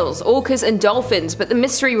whales, orcas and dolphins, but the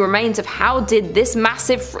mystery remains of how did this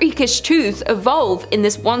massive freakish tooth evolve in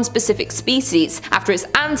this one specific species, after its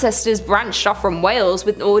ancestors branched off from whales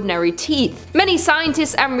with ordinary teeth. Many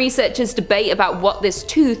scientists and researchers debate about what this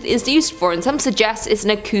tooth is used for, and some suggest it's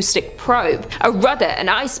an acoustic probe, a rudder, an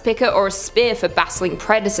ice picker, or a spear for battling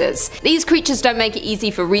predators. These creatures don't make it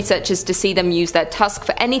easy for researchers to see them use their tusk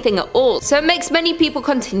for anything at all, so it makes many people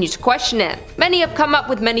continue to question it. Many have come up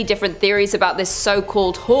with many different theories about this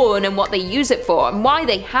so-called horn and what they use it for and why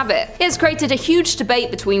they have it. It has created a huge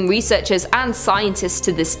debate between researchers and scientists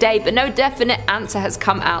to this day, but no definite answer has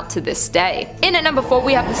come out to this day. In at number 4,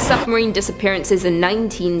 we have the submarine disappearances in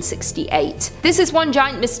 1968. This is one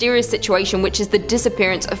giant mysterious situation, which is the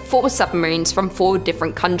disappearance of 4 submarines from 4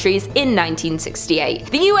 different countries in 1968.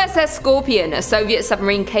 The USS Scorpion, a Soviet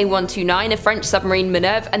submarine K-129, a French submarine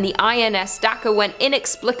Minerve, and the INS Dakar went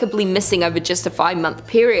inexplicably missing over just a 5-month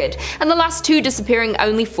period, and the last 2 disappearing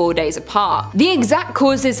only 4 days apart. The exact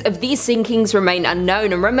causes of these sinkings remain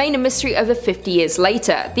unknown and remain a mystery over 50 years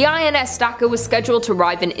later. The INS Dakar was scheduled to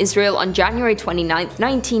arrive in Israel on January 29,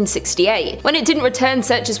 1968. When it didn't return,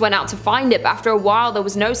 searchers went out to find it, but after a while there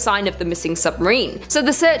was no sign of the missing submarine. So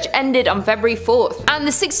the search ended on February 4th, and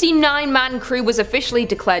the 69-man crew was officially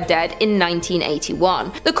declared dead in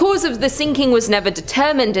 1981. The cause of the sinking was never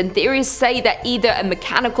determined, and theories say that either a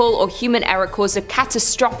mechanical or human error caused a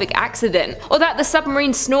catastrophic accident, or that the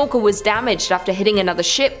submarine snorkel was damaged after hitting another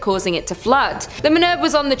ship, causing it to flood. The Minerve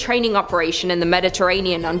was on the training operation in the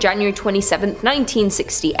Mediterranean on January 27,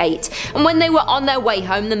 1968, and when they were on their way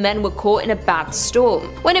home, the men were caught in a bad storm.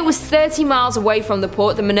 When it was 30 miles away from the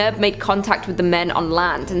port, the Minerve made contact with the men on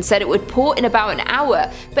land and said it would port in about an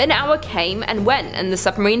hour, but an hour came and went, and the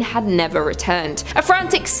submarine had never returned. A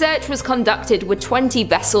frantic search was conducted with 20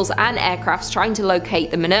 vessels and aircrafts trying to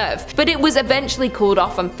locate the Minerve, but it was eventually called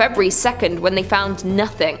off on February 2nd when they found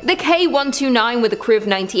nothing. The K-129 with a crew of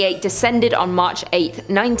 98 descended on March 8,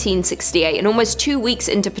 1968, and almost 2 weeks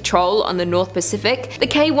into patrol on the North Pacific, the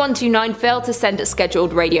K-129 failed to send a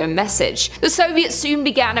scheduled radio message. The Soviets soon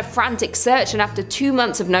began a frantic search, and after 2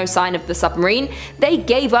 months of no sign of the submarine, they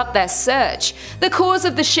gave up their search. The cause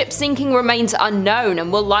of the ship sinking remains unknown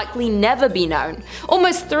and will likely never be known.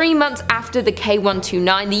 Almost 3 months after the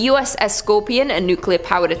K-129, the USS Scorpion, a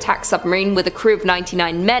nuclear-powered attack submarine with a crew of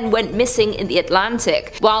 99 men, went missing in the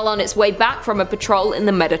Atlantic while on its way back from a patrol in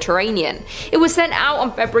the Mediterranean. It was sent out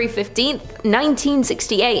on February 15,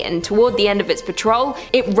 1968, and toward the end of its patrol,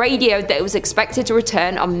 it radioed that it was expected to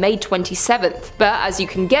return on May 27th. But as you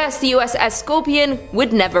can guess, the USS Scorpion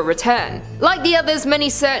would never return. Like the others, many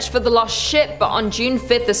searched for the lost ship, but on June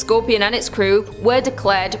 5th, the Scorpion and its crew were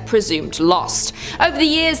declared presumed lost. Over the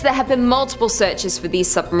years, there have been multiple searches for these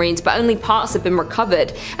submarines, but only parts have been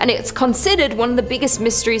recovered, and it's considered one of the biggest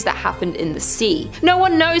mysteries that happened in the sea. No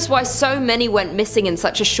one knows why so many went missing in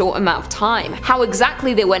such a short amount of time, how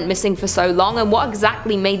exactly they went missing for so long, and what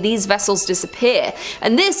exactly made these vessels disappear.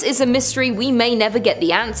 And this is a mystery we may never get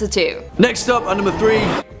the answer to. Next up, at number 3,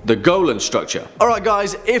 the Golan structure. Alright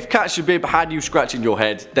guys, if Catch the Bib had you scratching your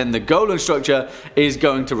head, then the Golan structure is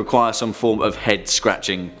going to require some form of head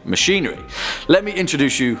scratching machinery. Let me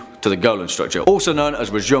introduce you to the Golan structure, also known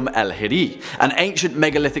as Rajum el-Hiri, an ancient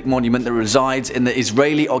megalithic monument that resides in the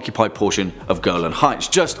Israeli-occupied portion of Golan Heights,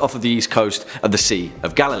 just off of the east coast of the Sea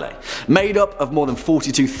of Galilee. Made up of more than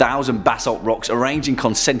 42,000 basalt rocks arranged in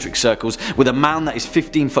concentric circles with a mound that is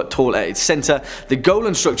 15 foot tall at its centre, the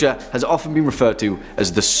Golan structure has often been referred to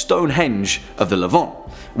as the Stonehenge of the Levant.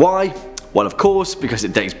 Why? Well, of course, because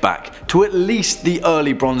it dates back to at least the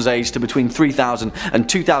early Bronze Age, to between 3000 and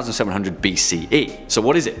 2700 BCE. So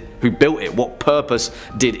what is it? Who built it? What purpose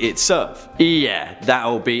did it serve? Yeah,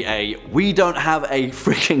 that'll be a we don't have a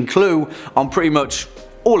freaking clue on pretty much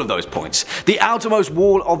all of those points. The outermost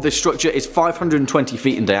wall of this structure is 520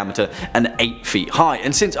 feet in diameter and 8 feet high,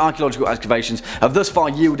 and since archaeological excavations have thus far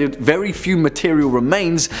yielded very few material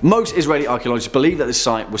remains, most Israeli archaeologists believe that this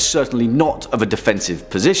site was certainly not of a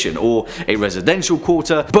defensive position or a residential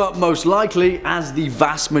quarter, but most likely, as the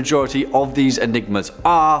vast majority of these enigmas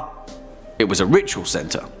are, it was a ritual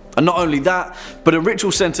center. And not only that, but a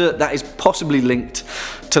ritual center that is possibly linked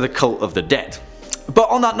to the cult of the dead. But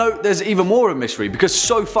on that note, there's even more of a mystery, because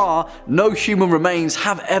so far no human remains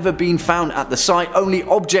have ever been found at the site, only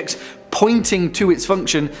objects pointing to its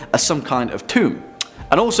function as some kind of tomb.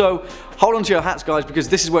 And also, hold on to your hats guys, because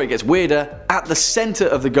this is where it gets weirder. At the centre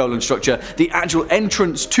of the Golan structure, the actual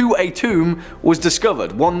entrance to a tomb was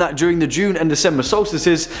discovered, one that during the June and December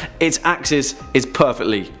solstices, its axis is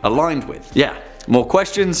perfectly aligned with. Yeah. More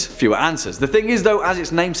questions, fewer answers. The thing is though, as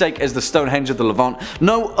its namesake as the Stonehenge of the Levant,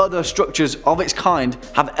 no other structures of its kind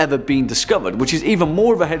have ever been discovered, which is even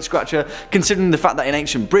more of a head scratcher considering the fact that in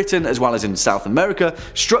ancient Britain as well as in South America,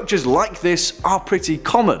 structures like this are pretty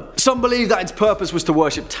common. Some believe that its purpose was to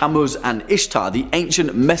worship Tammuz and Ishtar, the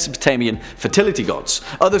ancient Mesopotamian fertility gods.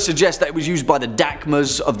 Others suggest that it was used by the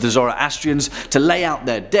Dakmas of the Zoroastrians to lay out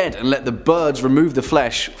their dead and let the birds remove the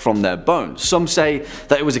flesh from their bones. Some say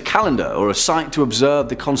that it was a calendar or a site to observe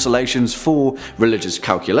the constellations for religious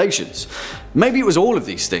calculations. Maybe it was all of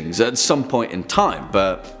these things at some point in time,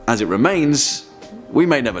 but as it remains, we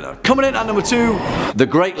may never know. Coming in at number 2, the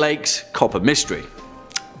Great Lakes Copper Mystery.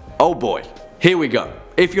 Oh boy, here we go.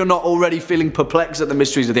 If you're not already feeling perplexed at the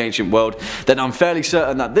mysteries of the ancient world, then I'm fairly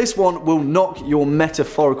certain that this one will knock your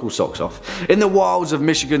metaphorical socks off. In the wilds of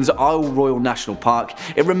Michigan's Isle Royale National Park,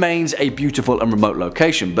 it remains a beautiful and remote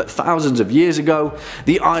location, but thousands of years ago,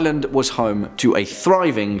 the island was home to a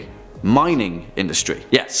thriving mining industry.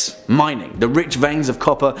 Yes, mining. The rich veins of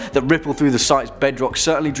copper that ripple through the site's bedrock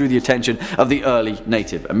certainly drew the attention of the early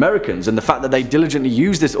Native Americans, and the fact that they diligently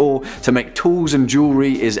used this ore to make tools and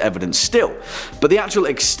jewelry is evident still. But the actual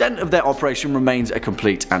extent of their operation remains a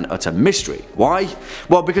complete and utter mystery. Why?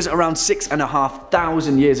 Well, because around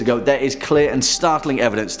 6,500 years ago there is clear and startling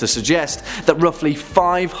evidence to suggest that roughly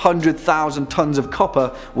 500,000 tons of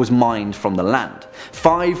copper was mined from the land.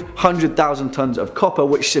 500,000 tons of copper,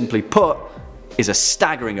 which simply put is a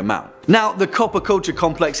staggering amount. Now, the copper culture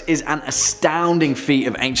complex is an astounding feat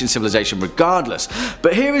of ancient civilization regardless,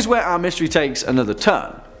 but here is where our mystery takes another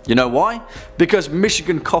turn. You know why? Because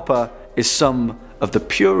Michigan copper is some of the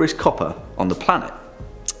purest copper on the planet.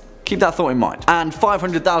 Keep that thought in mind. And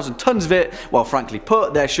 500,000 tons of it, well, frankly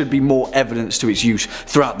put, there should be more evidence to its use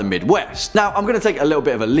throughout the Midwest. Now, I'm going to take a little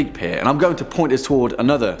bit of a leap here, and I'm going to point us toward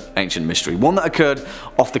another ancient mystery, one that occurred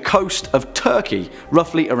off the coast of Turkey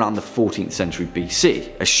roughly around the 14th century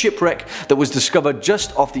BC. A shipwreck that was discovered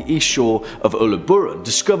just off the east shore of Uluburun,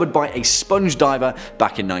 discovered by a sponge diver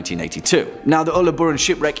back in 1982. Now, the Uluburun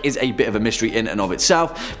shipwreck is a bit of a mystery in and of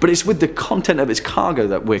itself, but it's with the content of its cargo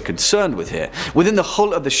that we're concerned with here. Within the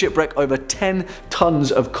hull of the shipwreck, over 10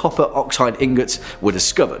 tons of copper oxide ingots were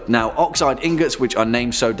discovered. Now, oxide ingots, which are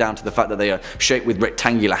named so down to the fact that they are shaped with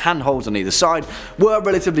rectangular handholds on either side, were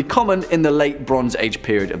relatively common in the late Bronze Age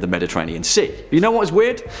period of the Mediterranean Sea. You know what is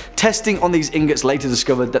weird? Testing on these ingots later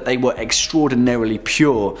discovered that they were extraordinarily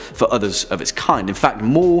pure for others of its kind. In fact,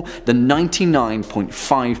 more than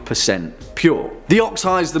 99.5% pure. The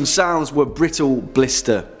oxides themselves were brittle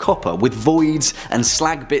blister copper with voids and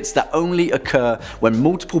slag bits that only occur when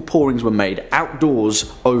multiple pourings were made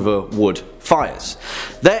outdoors over wood fires.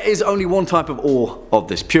 There is only one type of ore of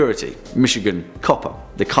this purity, Michigan copper,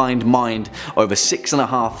 the kind mined over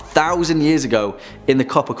 6,500 years ago in the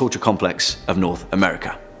copper culture complex of North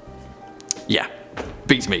America. Yeah,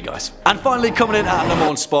 beats me, guys. And finally, coming in at number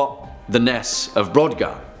 1 spot, the Ness of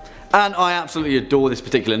Brodgar. And I absolutely adore this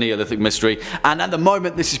particular Neolithic mystery, and at the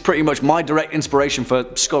moment this is pretty much my direct inspiration for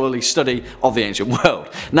scholarly study of the ancient world.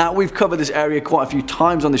 Now, we've covered this area quite a few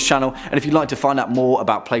times on this channel, and if you'd like to find out more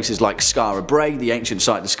about places like Skara Brae, the ancient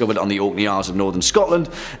site discovered on the Orkney Isles of northern Scotland,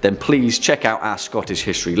 then please check out our Scottish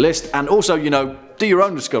history list, and also, you know, do your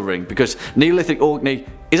own discovering, because Neolithic Orkney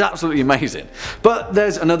is absolutely amazing. But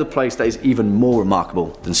there's another place that is even more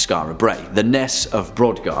remarkable than Skara Brae, the Ness of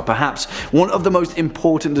Brodgar, perhaps one of the most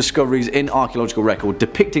important discoveries in archaeological record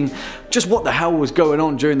depicting just what the hell was going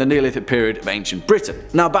on during the Neolithic period of ancient Britain.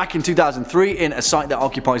 Now, back in 2003, in a site that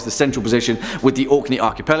occupies the central position with the Orkney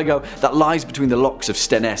archipelago that lies between the lochs of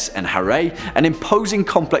Stenness and Harray, an imposing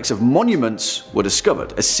complex of monuments were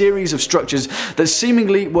discovered, a series of structures that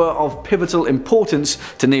seemingly were of pivotal importance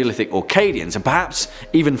to Neolithic Orcadians, and perhaps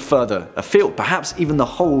even further afield, perhaps even the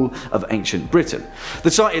whole of ancient Britain.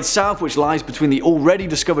 The site itself, which lies between the already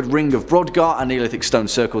discovered ring of Brodgar, a Neolithic stone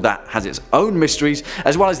circle that has its own mysteries,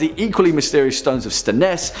 as well as the equally mysterious stones of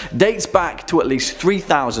Stenness, dates back to at least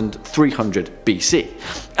 3,300 BC.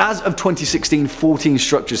 As of 2016, 14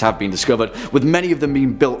 structures have been discovered, with many of them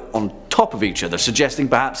being built on top of each other, suggesting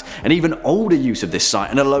perhaps an even older use of this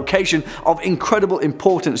site and a location of incredible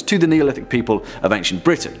importance to the Neolithic people of ancient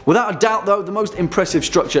Britain. Without a doubt though, the most impressive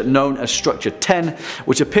structure, known as Structure 10,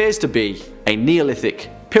 which appears to be a Neolithic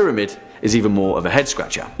pyramid, is even more of a head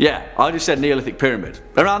scratcher. Yeah, I just said Neolithic pyramid.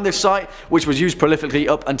 Around this site, which was used prolifically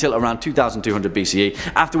up until around 2200 BCE,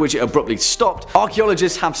 after which it abruptly stopped,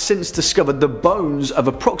 archaeologists have since discovered the bones of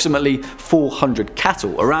approximately 400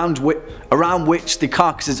 cattle, around which the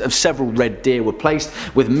carcasses of several red deer were placed,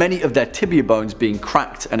 with many of their tibia bones being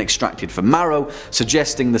cracked and extracted for marrow,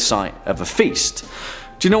 suggesting the site of a feast.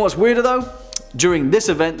 Do you know what's weirder though? During this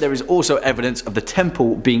event, there is also evidence of the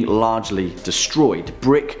temple being largely destroyed,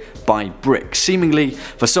 brick by brick. Seemingly,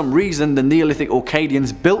 for some reason, the Neolithic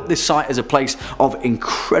Orcadians built this site as a place of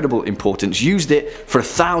incredible importance, used it for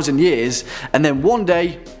 1,000 years, and then one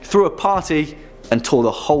day threw a party and tore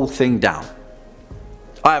the whole thing down.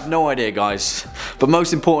 I have no idea, guys, but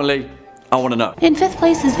most importantly, I want to know. In 5th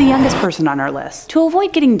place is the youngest person on our list. To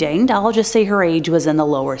avoid getting dinged, I'll just say her age was in the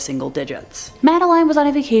lower single digits. Madeline was on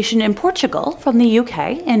a vacation in Portugal from the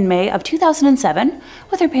UK in May of 2007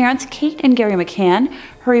 with her parents Kate and Gary McCann,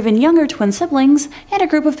 her even younger twin siblings, and a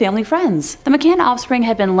group of family friends. The McCann offspring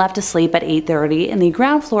had been left asleep at 8:30 in the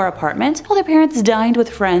ground floor apartment while their parents dined with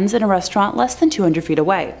friends in a restaurant less than 200 feet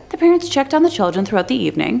away. The parents checked on the children throughout the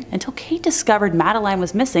evening until Kate discovered Madeline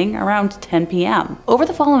was missing around 10 p.m. Over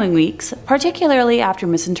the following weeks, particularly after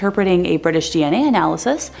misinterpreting a British DNA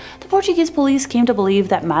analysis, the Portuguese police came to believe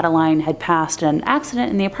that Madeline had passed an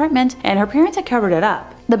accident in the apartment and her parents had covered it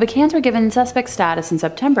up. The McCanns were given suspect status in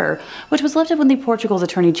September, which was lifted when the Portugal's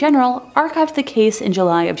Attorney General archived the case in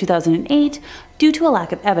July of 2008 due to a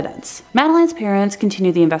lack of evidence. Madeline's parents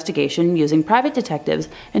continued the investigation using private detectives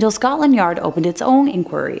until Scotland Yard opened its own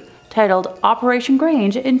inquiry, titled Operation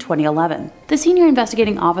Grange, in 2011. The senior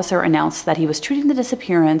investigating officer announced that he was treating the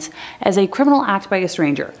disappearance as a criminal act by a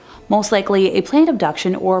stranger, most likely a planned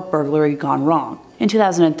abduction or burglary gone wrong. In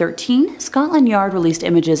 2013, Scotland Yard released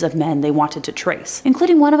images of men they wanted to trace,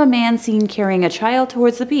 including one of a man seen carrying a child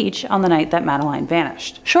towards the beach on the night that Madeline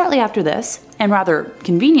vanished. Shortly after this, and rather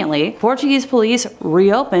conveniently, Portuguese police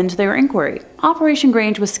reopened their inquiry. Operation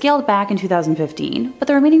Grange was scaled back in 2015, but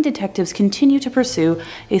the remaining detectives continue to pursue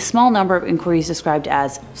a small number of inquiries described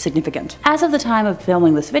as significant. As of the time of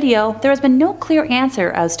filming this video, there has been no clear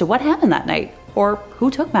answer as to what happened that night, or who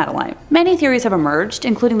took Madeline. Many theories have emerged,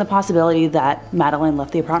 including the possibility that Madeline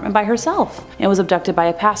left the apartment by herself and was abducted by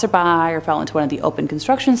a passerby or fell into one of the open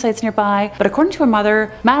construction sites nearby. But according to her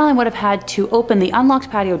mother, Madeline would have had to open the unlocked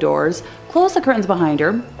patio doors, close the curtains behind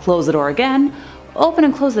her, close the door again, open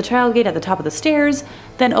and close the child gate at the top of the stairs,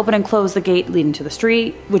 then open and close the gate leading to the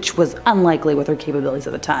street, which was unlikely with her capabilities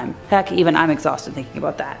at the time. Heck, even I'm exhausted thinking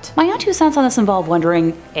about that. My own 2 cents on this involve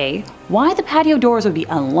wondering, A, why the patio doors would be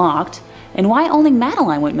unlocked, and why only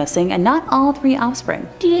Madeline went missing and not all 3 offspring.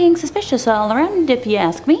 Dang suspicious all around if you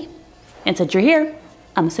ask me. And since you're here,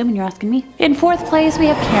 I'm assuming you're asking me. In 4th place, we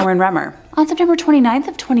have Cameron Remmer. On September 29th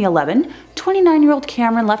of 2011, 29-year-old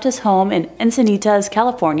Cameron left his home in Encinitas,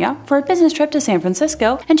 California for a business trip to San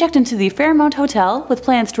Francisco and checked into the Fairmont Hotel with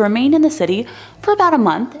plans to remain in the city for about a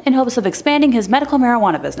month in hopes of expanding his medical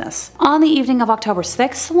marijuana business. On the evening of October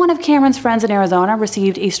 6th, one of Cameron's friends in Arizona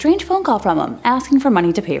received a strange phone call from him asking for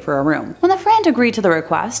money to pay for a room. When the friend agreed to the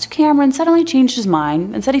request, Cameron suddenly changed his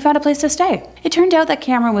mind and said he found a place to stay. It turned out that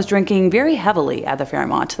Cameron was drinking very heavily at the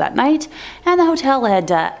Fairmont that night, and the hotel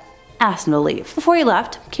had asked him to leave. Before he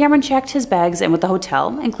left, Cameron checked his bags in with the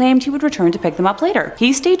hotel and claimed he would return to pick them up later.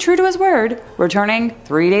 He stayed true to his word, returning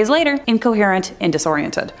 3 days later, incoherent and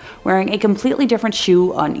disoriented, wearing a completely different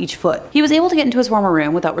shoe on each foot. He was able to get into his former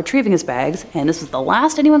room without retrieving his bags, and this was the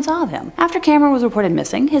last anyone saw of him. After Cameron was reported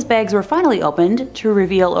missing, his bags were finally opened to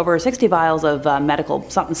reveal over 60 vials of medical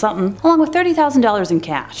something-something, along with $30,000 in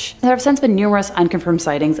cash. There have since been numerous unconfirmed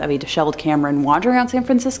sightings of a disheveled Cameron wandering around San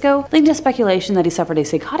Francisco, leading to speculation that he suffered a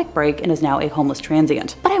psychotic break and is now a homeless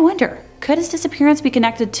transient. But I wonder, could his disappearance be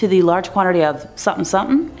connected to the large quantity of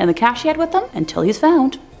something and the cash he had with him? Until he's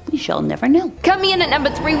found, we shall never know. Coming in at number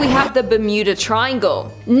 3, we have the Bermuda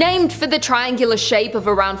Triangle. Named for the triangular shape of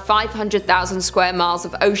around 500,000 square miles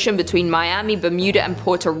of ocean between Miami, Bermuda, and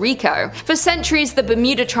Puerto Rico, for centuries the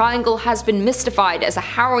Bermuda Triangle has been mystified as a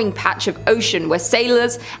harrowing patch of ocean where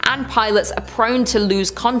sailors and pilots are prone to lose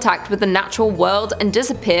contact with the natural world and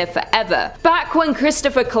disappear forever. Back when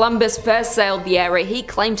Christopher Columbus first sailed the area, he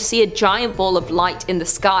claimed to see a giant ball of light in the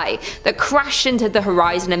sky that crashed into the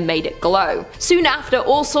horizon and made it glow. Soon after,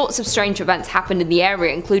 all sorts of strange events happened in the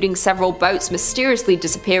area, including several boats mysteriously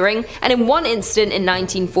disappearing, and in one incident in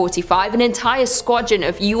 1945, an entire squadron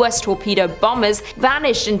of US torpedo bombers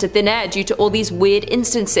vanished into thin air due to all these weird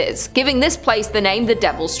instances, giving this place the name the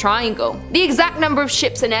Devil's Triangle. The exact number of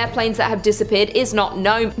ships and airplanes that have disappeared is not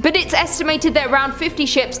known, but it's estimated that around 50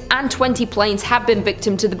 ships and 20 planes have been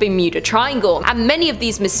victim to the Bermuda Triangle, and many of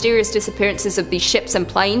these mysterious disappearances of these ships and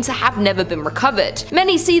planes have never been recovered.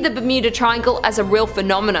 Many see the Bermuda Triangle as a real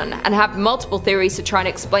phenomenon and have multiple theories to try and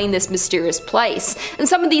explain this mysterious place, and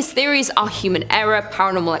some of these theories are human error,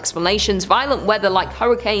 paranormal explanations, violent weather like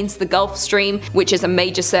hurricanes, the Gulf Stream, which is a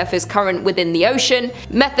major surface current within the ocean,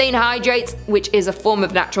 methane hydrates, which is a form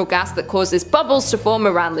of natural gas that causes bubbles to form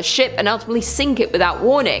around the ship and ultimately sink it without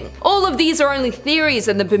warning. All of these are only theories,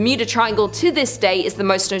 and the Bermuda Triangle to this day is the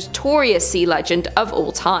most notorious sea legend of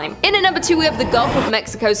all time. In at number 2, we have the Gulf of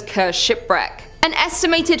Mexico's cursed shipwreck. An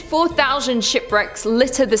estimated 4,000 shipwrecks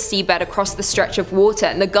litter the seabed across the stretch of water,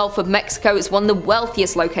 and the Gulf of Mexico is one of the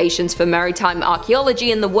wealthiest locations for maritime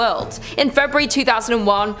archaeology in the world. In February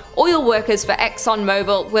 2001, oil workers for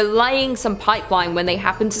ExxonMobil were laying some pipeline when they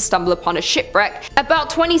happened to stumble upon a shipwreck about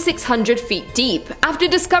 2,600 feet deep. After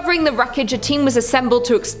discovering the wreckage, a team was assembled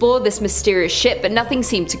to explore this mysterious ship, but nothing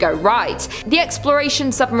seemed to go right. The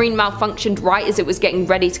exploration submarine malfunctioned right as it was getting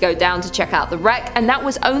ready to go down to check out the wreck, and that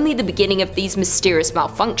was only the beginning of these mysterious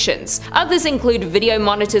malfunctions. Others include video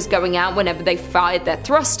monitors going out whenever they fired their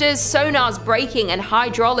thrusters, sonars breaking, and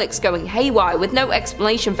hydraulics going haywire with no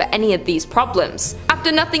explanation for any of these problems. After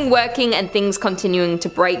nothing working and things continuing to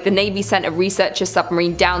break, the Navy sent a researcher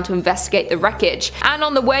submarine down to investigate the wreckage, and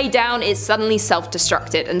on the way down it suddenly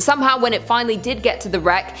self-destructed, and somehow when it finally did get to the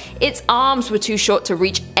wreck, its arms were too short to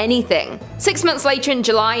reach anything. 6 months later, in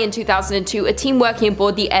July in 2002, a team working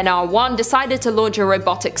aboard the NR-1 decided to launch a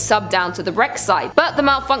robotic sub down to the wreck site, but the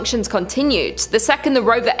malfunctions continued. The second the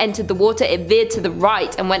rover entered the water, it veered to the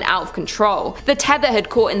right and went out of control. The tether had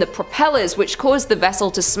caught in the propellers, which caused the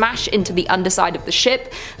vessel to smash into the underside of the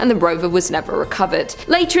ship, and the rover was never recovered.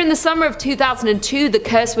 Later in the summer of 2002, the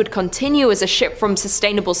curse would continue as a ship from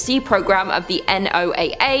Sustainable Sea Program of the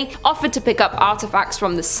NOAA offered to pick up artifacts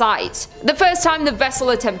from the site. The first time the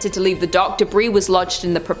vessel attempted to leave the dock, debris was lodged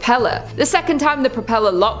in the propeller. The second time, the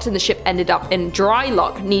propeller locked and the ship ended up in dry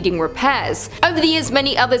lock, needing repairs. Over the years,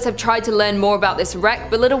 many others have tried to learn more about this wreck,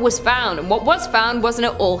 but little was found, and what was found wasn't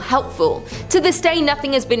at all helpful. To this day,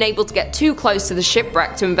 nothing has been able to get too close to the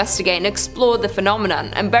shipwreck to investigate and explore the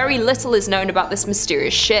phenomenon, and very little is known about this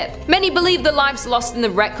mysterious ship. Many believe the lives lost in the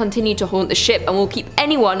wreck continue to haunt the ship and will keep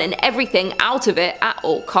anyone and everything out of it at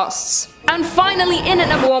all costs. And finally, in at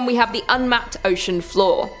number 1, we have the unmapped ocean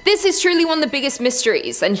floor. This is truly one of the biggest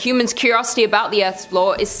mysteries, and humans' curiosity about the Earth's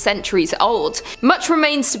floor is centuries old. Much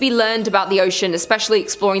remains to be learned about the ocean, especially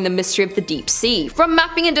exploring the mystery of the deep sea. From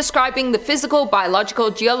mapping and describing the physical,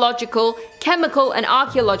 biological, geological, chemical, and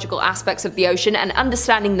archaeological aspects of the ocean and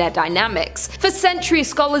understanding their dynamics. For centuries,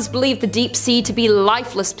 scholars believed the deep sea to be a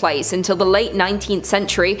lifeless place. Until the late 19th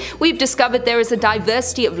century, we've discovered there is a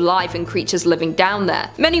diversity of life and creatures living down there.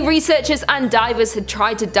 Many researchers and divers had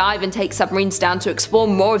tried to dive and take submarines down to explore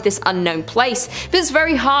more of this unknown place, but it's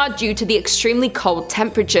very hard due to the extremely cold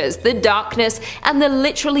temperatures, the darkness, and the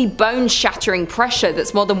literally bone-shattering pressure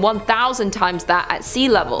that's more than 1,000 times that at sea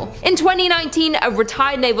level. In 2019, a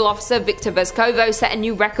retired naval officer, Victor Vescovo, set a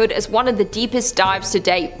new record as one of the deepest dives to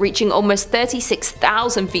date, reaching almost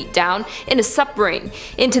 36,000 feet down in a submarine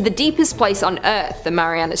into the deepest place on Earth, the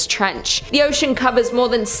Marianas Trench. The ocean covers more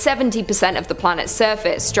than 70% of the planet's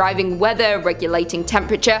surface, driving weather, regulating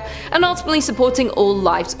temperature, and ultimately supporting all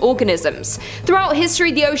life's organisms. Throughout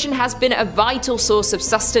history, the ocean has been a vital source of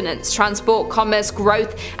sustenance, transport, commerce,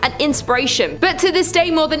 growth, and inspiration. But to this day,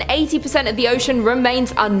 more than 80% of the ocean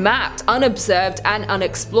remains unmapped, unobserved, and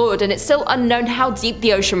unexplored, and it's still unknown how deep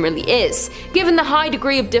the ocean really is. Given the high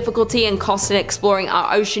degree of difficulty and cost in exploring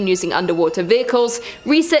our ocean using underwater vehicles,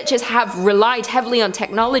 researchers have relied heavily on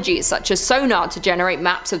technologies such as sonar to generate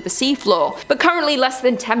maps of the seafloor, but currently less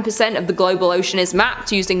than 10% of the global ocean is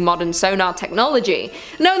mapped using modern sonar technology,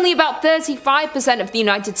 and only about 35% of the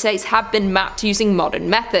United States have been mapped using modern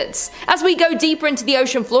methods. As we go deeper into the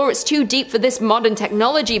ocean floor, it's too deep for this modern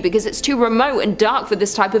technology because it's too remote and dark for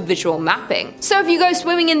this type of visual mapping. So if you go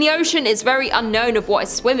swimming in the ocean, it's very unknown of what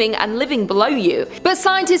is swimming and living below you. But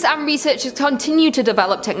scientists and researchers continue to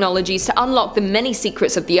develop technologies to unlock the many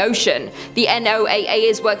secrets of the ocean. The NOAA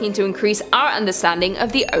is working to increase our understanding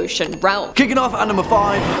of the ocean realm. Kicking off at number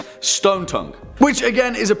 5, Stone Tongue. Which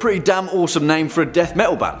again is a pretty damn awesome name for a death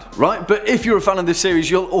metal band, right? But if you're a fan of this series,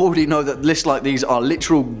 you'll already know that lists like these are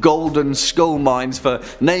literal golden skull mines for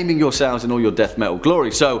naming yourselves in all your death metal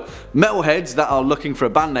glory. So metalheads that are looking for a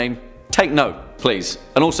band name, take note, please.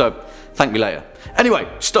 And also, thank me later.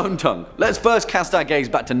 Anyway, Stone Tongue. Let's first cast our gaze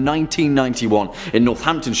back to 1991 in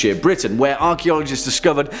Northamptonshire, Britain, where archaeologists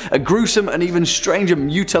discovered a gruesome and even stranger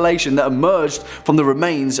mutilation that emerged from the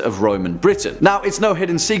remains of Roman Britain. Now, it's no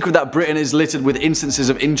hidden secret that Britain is littered with instances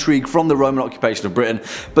of intrigue from the Roman occupation of Britain,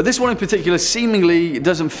 but this one in particular seemingly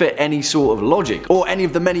doesn't fit any sort of logic, or any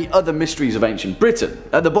of the many other mysteries of ancient Britain.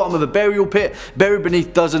 At the bottom of a burial pit, buried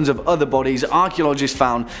beneath dozens of other bodies, archaeologists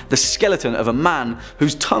found the skeleton of a man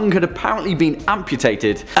whose tongue had apparently been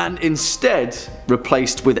amputated and instead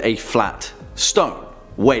replaced with a flat stone.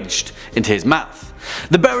 wedged into his mouth.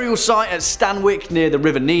 The burial site at Stanwick near the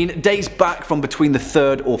River Nene dates back from between the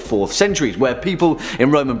 3rd or 4th centuries, where people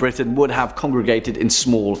in Roman Britain would have congregated in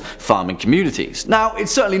small farming communities. Now,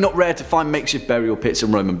 it's certainly not rare to find makeshift burial pits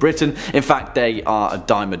in Roman Britain. In fact, they are a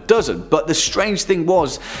dime a dozen. But the strange thing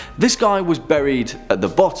was, this guy was buried at the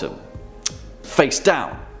bottom, face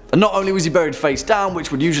down. And not only was he buried face down,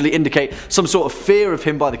 which would usually indicate some sort of fear of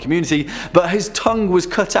him by the community, but his tongue was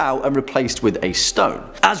cut out and replaced with a stone.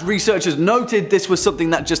 As researchers noted, this was something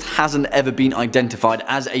that just hasn't ever been identified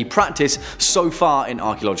as a practice so far in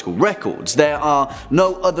archaeological records. There are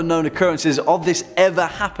no other known occurrences of this ever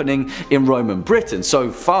happening in Roman Britain,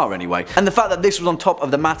 so far anyway. And the fact that this was on top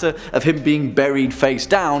of the matter of him being buried face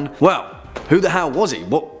down, well, who the hell was he?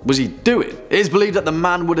 What was he doing? It is believed that the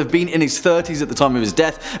man would have been in his 30s at the time of his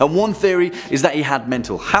death, and one theory is that he had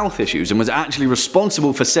mental health issues and was actually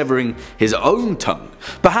responsible for severing his own tongue.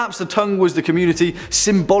 Perhaps the tongue was the community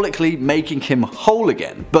symbolically making him whole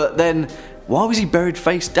again, but then why was he buried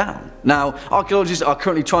face down? Now, archaeologists are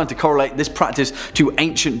currently trying to correlate this practice to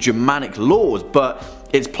ancient Germanic laws, but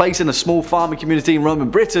its place in a small farming community in Roman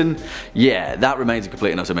Britain, yeah, that remains a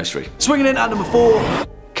complete and utter mystery. Swinging in at number 4,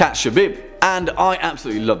 Cat Shabib. And I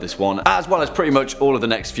absolutely love this one, as well as pretty much all of the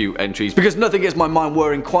next few entries, because nothing gets my mind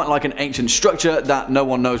whirring quite like an ancient structure that no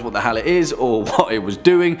one knows what the hell it is, or what it was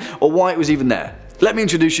doing, or why it was even there. Let me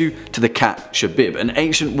introduce you to the Cat Shabib, an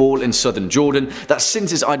ancient wall in southern Jordan that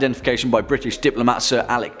since its identification by British diplomat Sir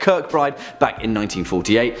Alec Kirkbride back in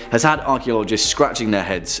 1948 has had archaeologists scratching their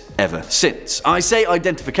heads ever since. I say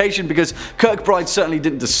identification because Kirkbride certainly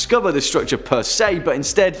didn't discover this structure per se, but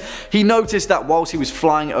instead he noticed that whilst he was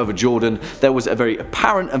flying over Jordan there was a very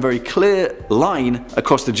apparent and very clear line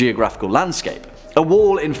across the geographical landscape. A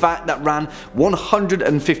wall, in fact, that ran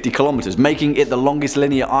 150 kilometers, making it the longest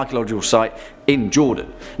linear archaeological site in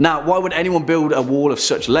Jordan. Now, why would anyone build a wall of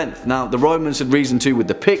such length? Now, the Romans had reason to with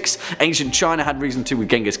the Picts, ancient China had reason to with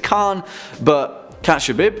Genghis Khan, but Cat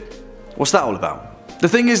Shabib? What's that all about? The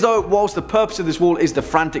thing is though, whilst the purpose of this wall is the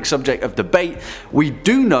frantic subject of debate, we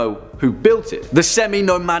do know who built it. The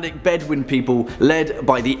semi-nomadic Bedouin people led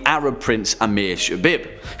by the Arab prince Amir Shabib.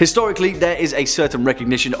 Historically, there is a certain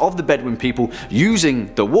recognition of the Bedouin people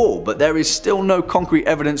using the wall, but there is still no concrete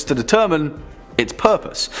evidence to determine its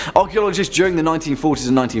purpose. Archaeologists during the 1940s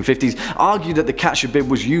and 1950s argued that the Cat Shabib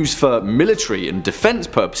was used for military and defense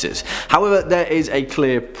purposes. However, there is a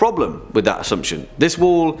clear problem with that assumption. This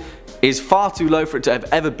wall is far too low for it to have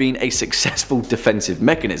ever been a successful defensive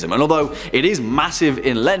mechanism, and although it is massive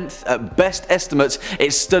in length, at best estimates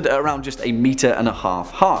it stood at around just 1.5 meters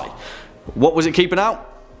high. What was it keeping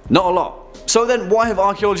out? Not a lot. So then why have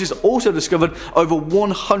archaeologists also discovered over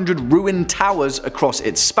 100 ruined towers across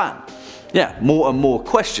its span? Yeah, more and more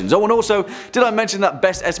questions. Oh, and also, did I mention that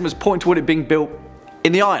best estimates point toward it being built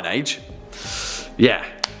in the Iron Age? Yeah,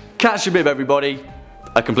 Cat Shabib everybody.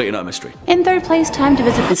 A complete and utter mystery. In 3rd place, time to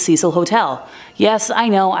visit the Cecil Hotel. Yes, I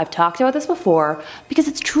know, I've talked about this before, because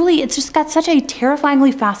it's just got such a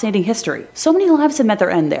terrifyingly fascinating history. So many lives have met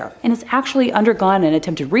their end there, and it's actually undergone an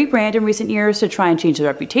attempted rebrand in recent years to try and change the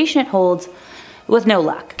reputation it holds, with no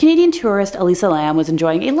luck. Canadian tourist Elisa Lam was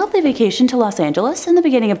enjoying a lovely vacation to Los Angeles in the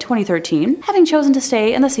beginning of 2013, having chosen to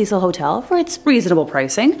stay in the Cecil Hotel for its reasonable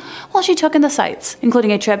pricing, while she took in the sights,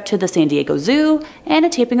 including a trip to the San Diego Zoo and a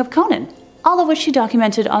taping of Conan, all of which she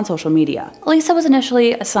documented on social media. Elisa was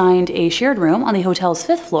initially assigned a shared room on the hotel's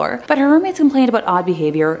 5th floor, but her roommates complained about odd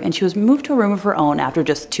behavior and she was moved to a room of her own after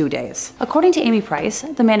just 2 days. According to Amy Price,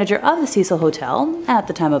 the manager of the Cecil Hotel, at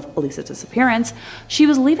the time of Elisa's disappearance, she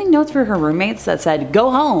was leaving notes for her roommates that said "go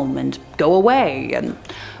home" and "go away" and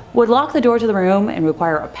would lock the door to the room and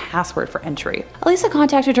require a password for entry. Elisa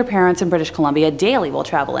contacted her parents in British Columbia daily while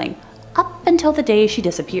traveling, up until the day she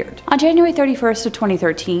disappeared. On January 31st of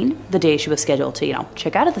 2013, the day she was scheduled to,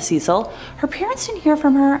 check out of the Cecil, her parents didn't hear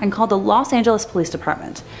from her and called the Los Angeles Police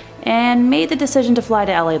Department and made the decision to fly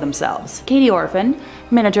to LA themselves. Katie Orphan,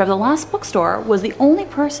 manager of the last bookstore, was the only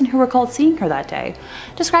person who recalled seeing her that day,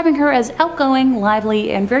 describing her as outgoing,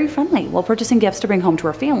 lively, and very friendly while purchasing gifts to bring home to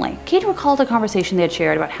her family. Katie recalled a conversation they had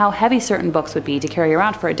shared about how heavy certain books would be to carry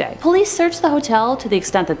around for a day. Police searched the hotel to the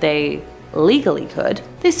extent that they legally could.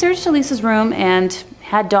 They searched Elisa's room and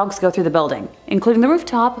had dogs go through the building, including the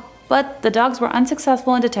rooftop, but the dogs were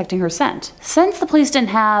unsuccessful in detecting her scent. Since the police didn't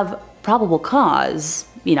have probable cause,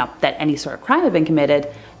 that any sort of crime had been committed,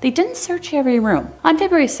 they didn't search every room. On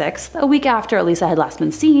February 6th, a week after Elisa had last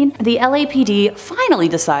been seen, the LAPD finally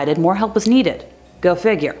decided more help was needed. Go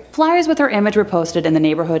figure. Flyers with her image were posted in the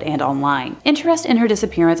neighborhood and online. Interest in her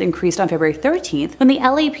disappearance increased on February 13th when the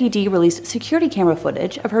LAPD released security camera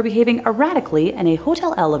footage of her behaving erratically in a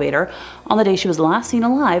hotel elevator on the day she was last seen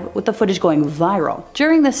alive, with the footage going viral.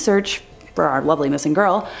 During this search for our lovely missing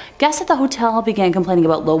girl, guests at the hotel began complaining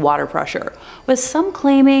about low water pressure, with some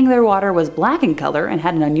claiming their water was black in color and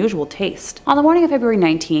had an unusual taste. On the morning of February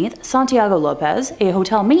 19th, Santiago Lopez, a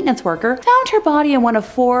hotel maintenance worker, found her body in one of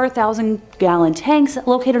 4,000-gallon tanks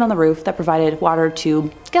located on the roof that provided water to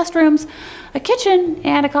guest rooms, a kitchen,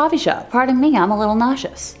 and a coffee shop. Pardon me, I'm a little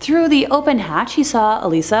nauseous. Through the open hatch, he saw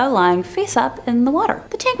Elisa lying face up in the water.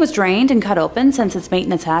 The tank was drained and cut open since its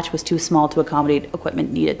maintenance hatch was too small to accommodate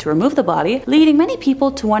equipment needed to remove the body, leading many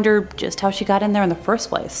people to wonder just how she got in there in the first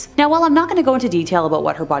place. Now, while I'm not going to go into detail about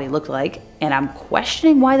what her body looked like, and I'm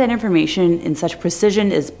questioning why that information in such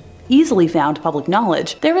precision is easily found public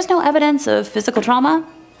knowledge, there was no evidence of physical trauma,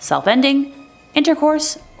 self-ending,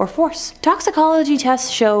 intercourse, or force. Toxicology tests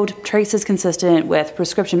showed traces consistent with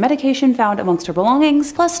prescription medication found amongst her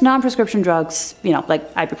belongings, plus non-prescription drugs,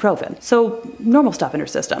 like ibuprofen. So normal stuff in her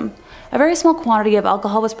system. A very small quantity of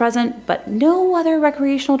alcohol was present, but no other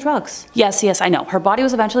recreational drugs. Yes, I know, her body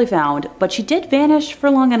was eventually found, but she did vanish for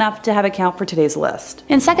long enough to have it count for today's list.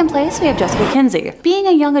 In second place, we have Jessica Kinsey. Being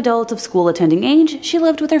a young adult of school-attending age, she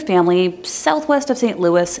lived with her family southwest of St.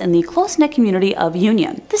 Louis in the close-knit community of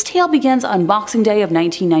Union. This tale begins on Boxing Day of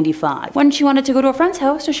 1995, when she wanted to go to a friend's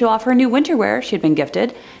house to show off her new winter wear she had been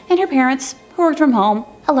gifted, and her parents, who worked from home,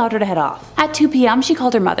 allowed her to head off. At 2 p.m., she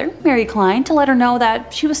called her mother, Mary Klein, to let her know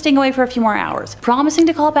that she was staying away for a few more hours, promising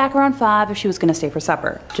to call back around 5 if she was going to stay for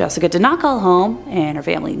supper. Jessica did not call home, and her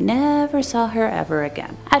family never saw her ever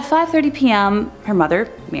again. At 5:30 p.m., her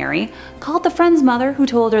mother, Mary, called the friend's mother, who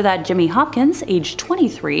told her that Jimmy Hopkins, aged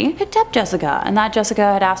 23, picked up Jessica, and that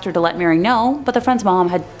Jessica had asked her to let Mary know, but the friend's mom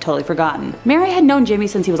had totally forgotten. Mary had known Jimmy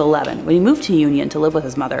since he was 11, when he moved to Union to live with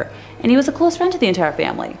his mother, and he was a close friend to the entire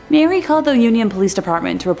family. Mary called the Union Police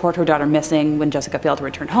Department to report her daughter missing when Jessica failed to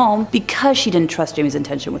return home because she didn't trust Jimmy's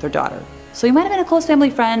intention with her daughter. So he might have been a close family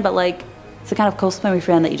friend, but it's the kind of close family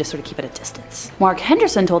friend that you just sort of keep at a distance. Mark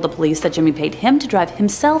Henderson told the police that Jimmy paid him to drive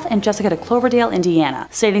himself and Jessica to Cloverdale, Indiana,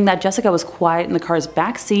 stating that Jessica was quiet in the car's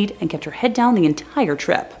back seat and kept her head down the entire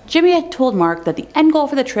trip. Jimmy had told Mark that the end goal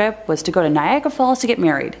for the trip was to go to Niagara Falls to get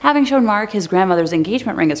married, having shown Mark his grandmother's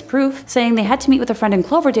engagement ring as proof, saying they had to meet with a friend in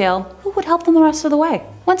Cloverdale who would help them the rest of the way.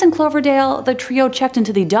 Once in Cloverdale, the trio checked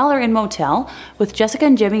into the Dollar Inn Motel, with Jessica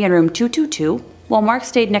and Jimmy in room 222, while Mark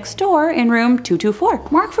stayed next door in room 224.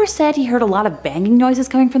 Mark first said he heard a lot of banging noises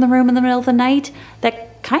coming from the room in the middle of the night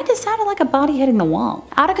that kinda sounded like a body hitting the wall.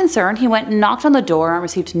 Out of concern, he went and knocked on the door and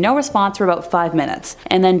received no response for about 5 minutes.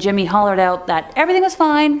 And then Jimmy hollered out that everything was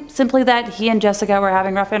fine, simply that he and Jessica were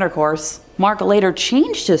having rough intercourse. Mark later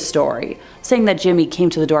changed his story, saying that Jimmy came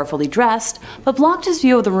to the door fully dressed, but blocked his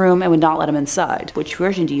view of the room and would not let him inside. Which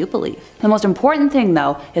version do you believe? The most important thing,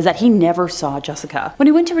 though, is that he never saw Jessica. When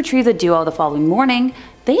he went to retrieve the duo the following morning,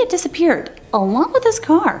 they had disappeared, along with his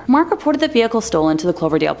car. Mark reported the vehicle stolen to the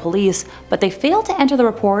Cloverdale police, but they failed to enter the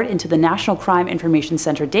report into the National Crime Information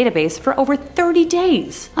Center database for over 30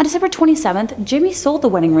 days. On December 27th, Jimmy sold the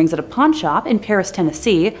wedding rings at a pawn shop in Paris,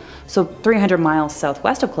 Tennessee, so 300 miles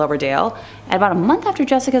southwest of Cloverdale, and about a month after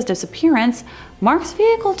Jessica's disappearance, Mark's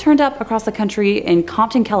vehicle turned up across the country in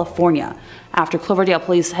Compton, California, after Cloverdale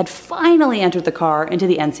police had finally entered the car into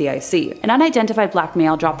the NCIC. An unidentified black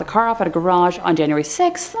male dropped the car off at a garage on January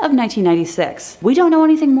 6th of 1996. We don't know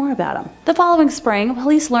anything more about him. The following spring,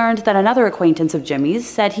 police learned that another acquaintance of Jimmy's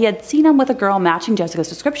said he had seen him with a girl matching Jessica's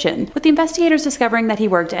description, with the investigators discovering that he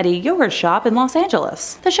worked at a yogurt shop in Los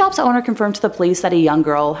Angeles. The shop's owner confirmed to the police that a young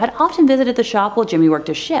girl had often visited the shop while Jimmy worked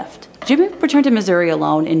his shift. Jimmy returned to Missouri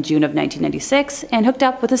alone in June of 1996 and hooked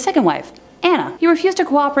up with his second wife, Anna. He refused to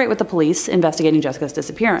cooperate with the police investigating Jessica's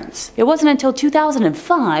disappearance. It wasn't until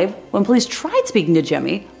 2005 when police tried speaking to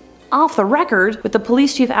Jimmy, off the record, with the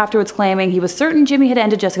police chief afterwards claiming he was certain Jimmy had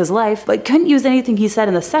ended Jessica's life, but couldn't use anything he said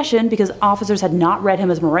in the session because officers had not read him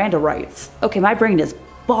his Miranda rights. Okay, my brain is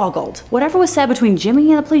boggled. Whatever was said between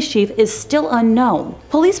Jimmy and the police chief is still unknown.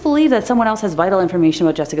 Police believe that someone else has vital information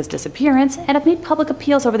about Jessica's disappearance and have made public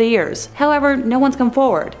appeals over the years. However, no one's come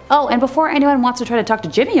forward. Oh, and before anyone wants to try to talk to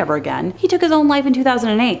Jimmy ever again, he took his own life in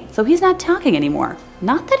 2008, so he's not talking anymore.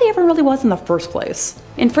 Not that he ever really was in the first place.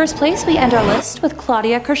 In first place, we end our list with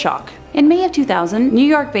Claudia Kershak. In May of 2000, New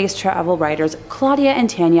York-based travel writers Claudia and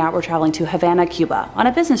Tanya were traveling to Havana, Cuba on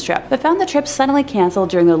a business trip, but found the trip suddenly canceled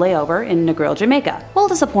during their layover in Negril, Jamaica. While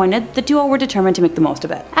disappointed, the duo were determined to make the most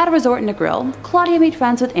of it. At a resort in Negril, Claudia made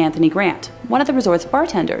friends with Anthony Grant, one of the resort's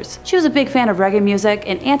bartenders. She was a big fan of reggae music,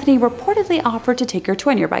 and Anthony reportedly offered to take her to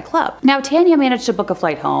a nearby club. Now, Tanya managed to book a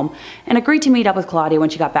flight home and agreed to meet up with Claudia when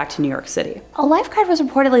she got back to New York City. A lifeguard was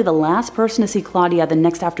reportedly the last person to see Claudia the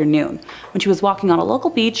next afternoon, when she was walking on a local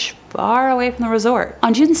beach far away from the resort.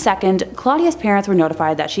 On June 2nd, Claudia's parents were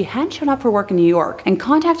notified that she hadn't shown up for work in New York and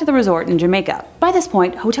contacted the resort in Jamaica. By this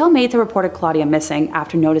point, hotel maids had reported Claudia missing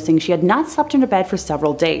after noticing she had not slept in her bed for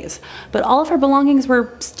several days, but all of her belongings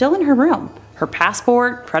were still in her room. Her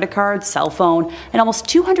passport, credit card, cell phone, and almost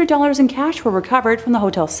 $200 in cash were recovered from the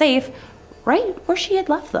hotel safe, right where she had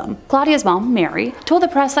left them. Claudia's mom, Mary, told the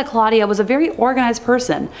press that Claudia was a very organized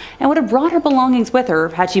person and would have brought her belongings with her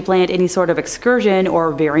had she planned any sort of excursion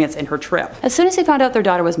or variance in her trip. As soon as they found out their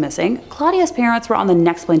daughter was missing, Claudia's parents were on the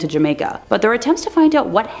next plane to Jamaica, but their attempts to find out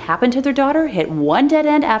what happened to their daughter hit one dead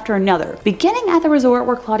end after another, beginning at the resort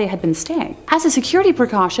where Claudia had been staying. As a security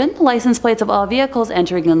precaution, the license plates of all vehicles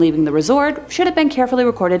entering and leaving the resort should have been carefully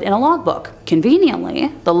recorded in a logbook. Conveniently,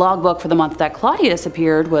 the logbook for the month that Claudia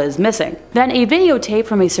disappeared was missing. Then a videotape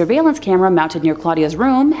from a surveillance camera mounted near Claudia's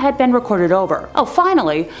room had been recorded over. Oh,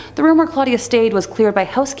 finally, the room where Claudia stayed was cleared by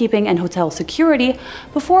housekeeping and hotel security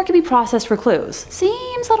before it could be processed for clues.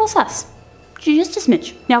 Seems a little sus. Just a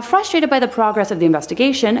smidge. Now, frustrated by the progress of the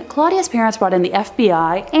investigation, Claudia's parents brought in the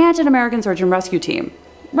FBI and an American search and rescue team.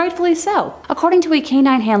 Rightfully so. According to a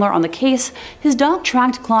canine handler on the case, his dog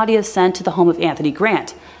tracked Claudia's scent to the home of Anthony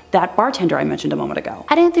Grant, that bartender I mentioned a moment ago.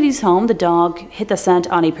 At Anthony's home, the dog hit the scent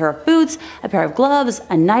on a pair of boots, a pair of gloves,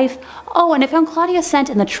 a knife. Oh, and it found Claudia's scent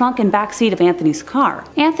in the trunk and back seat of Anthony's car.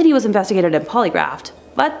 Anthony was investigated and polygraphed,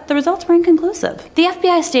 but the results were inconclusive. The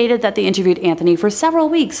FBI stated that they interviewed Anthony for several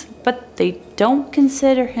weeks, but they don't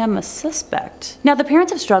consider him a suspect. Now, the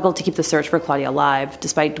parents have struggled to keep the search for Claudia alive,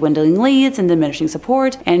 despite dwindling leads and diminishing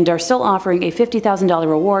support, and are still offering a $50,000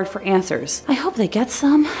 reward for answers. I hope they get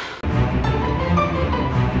some.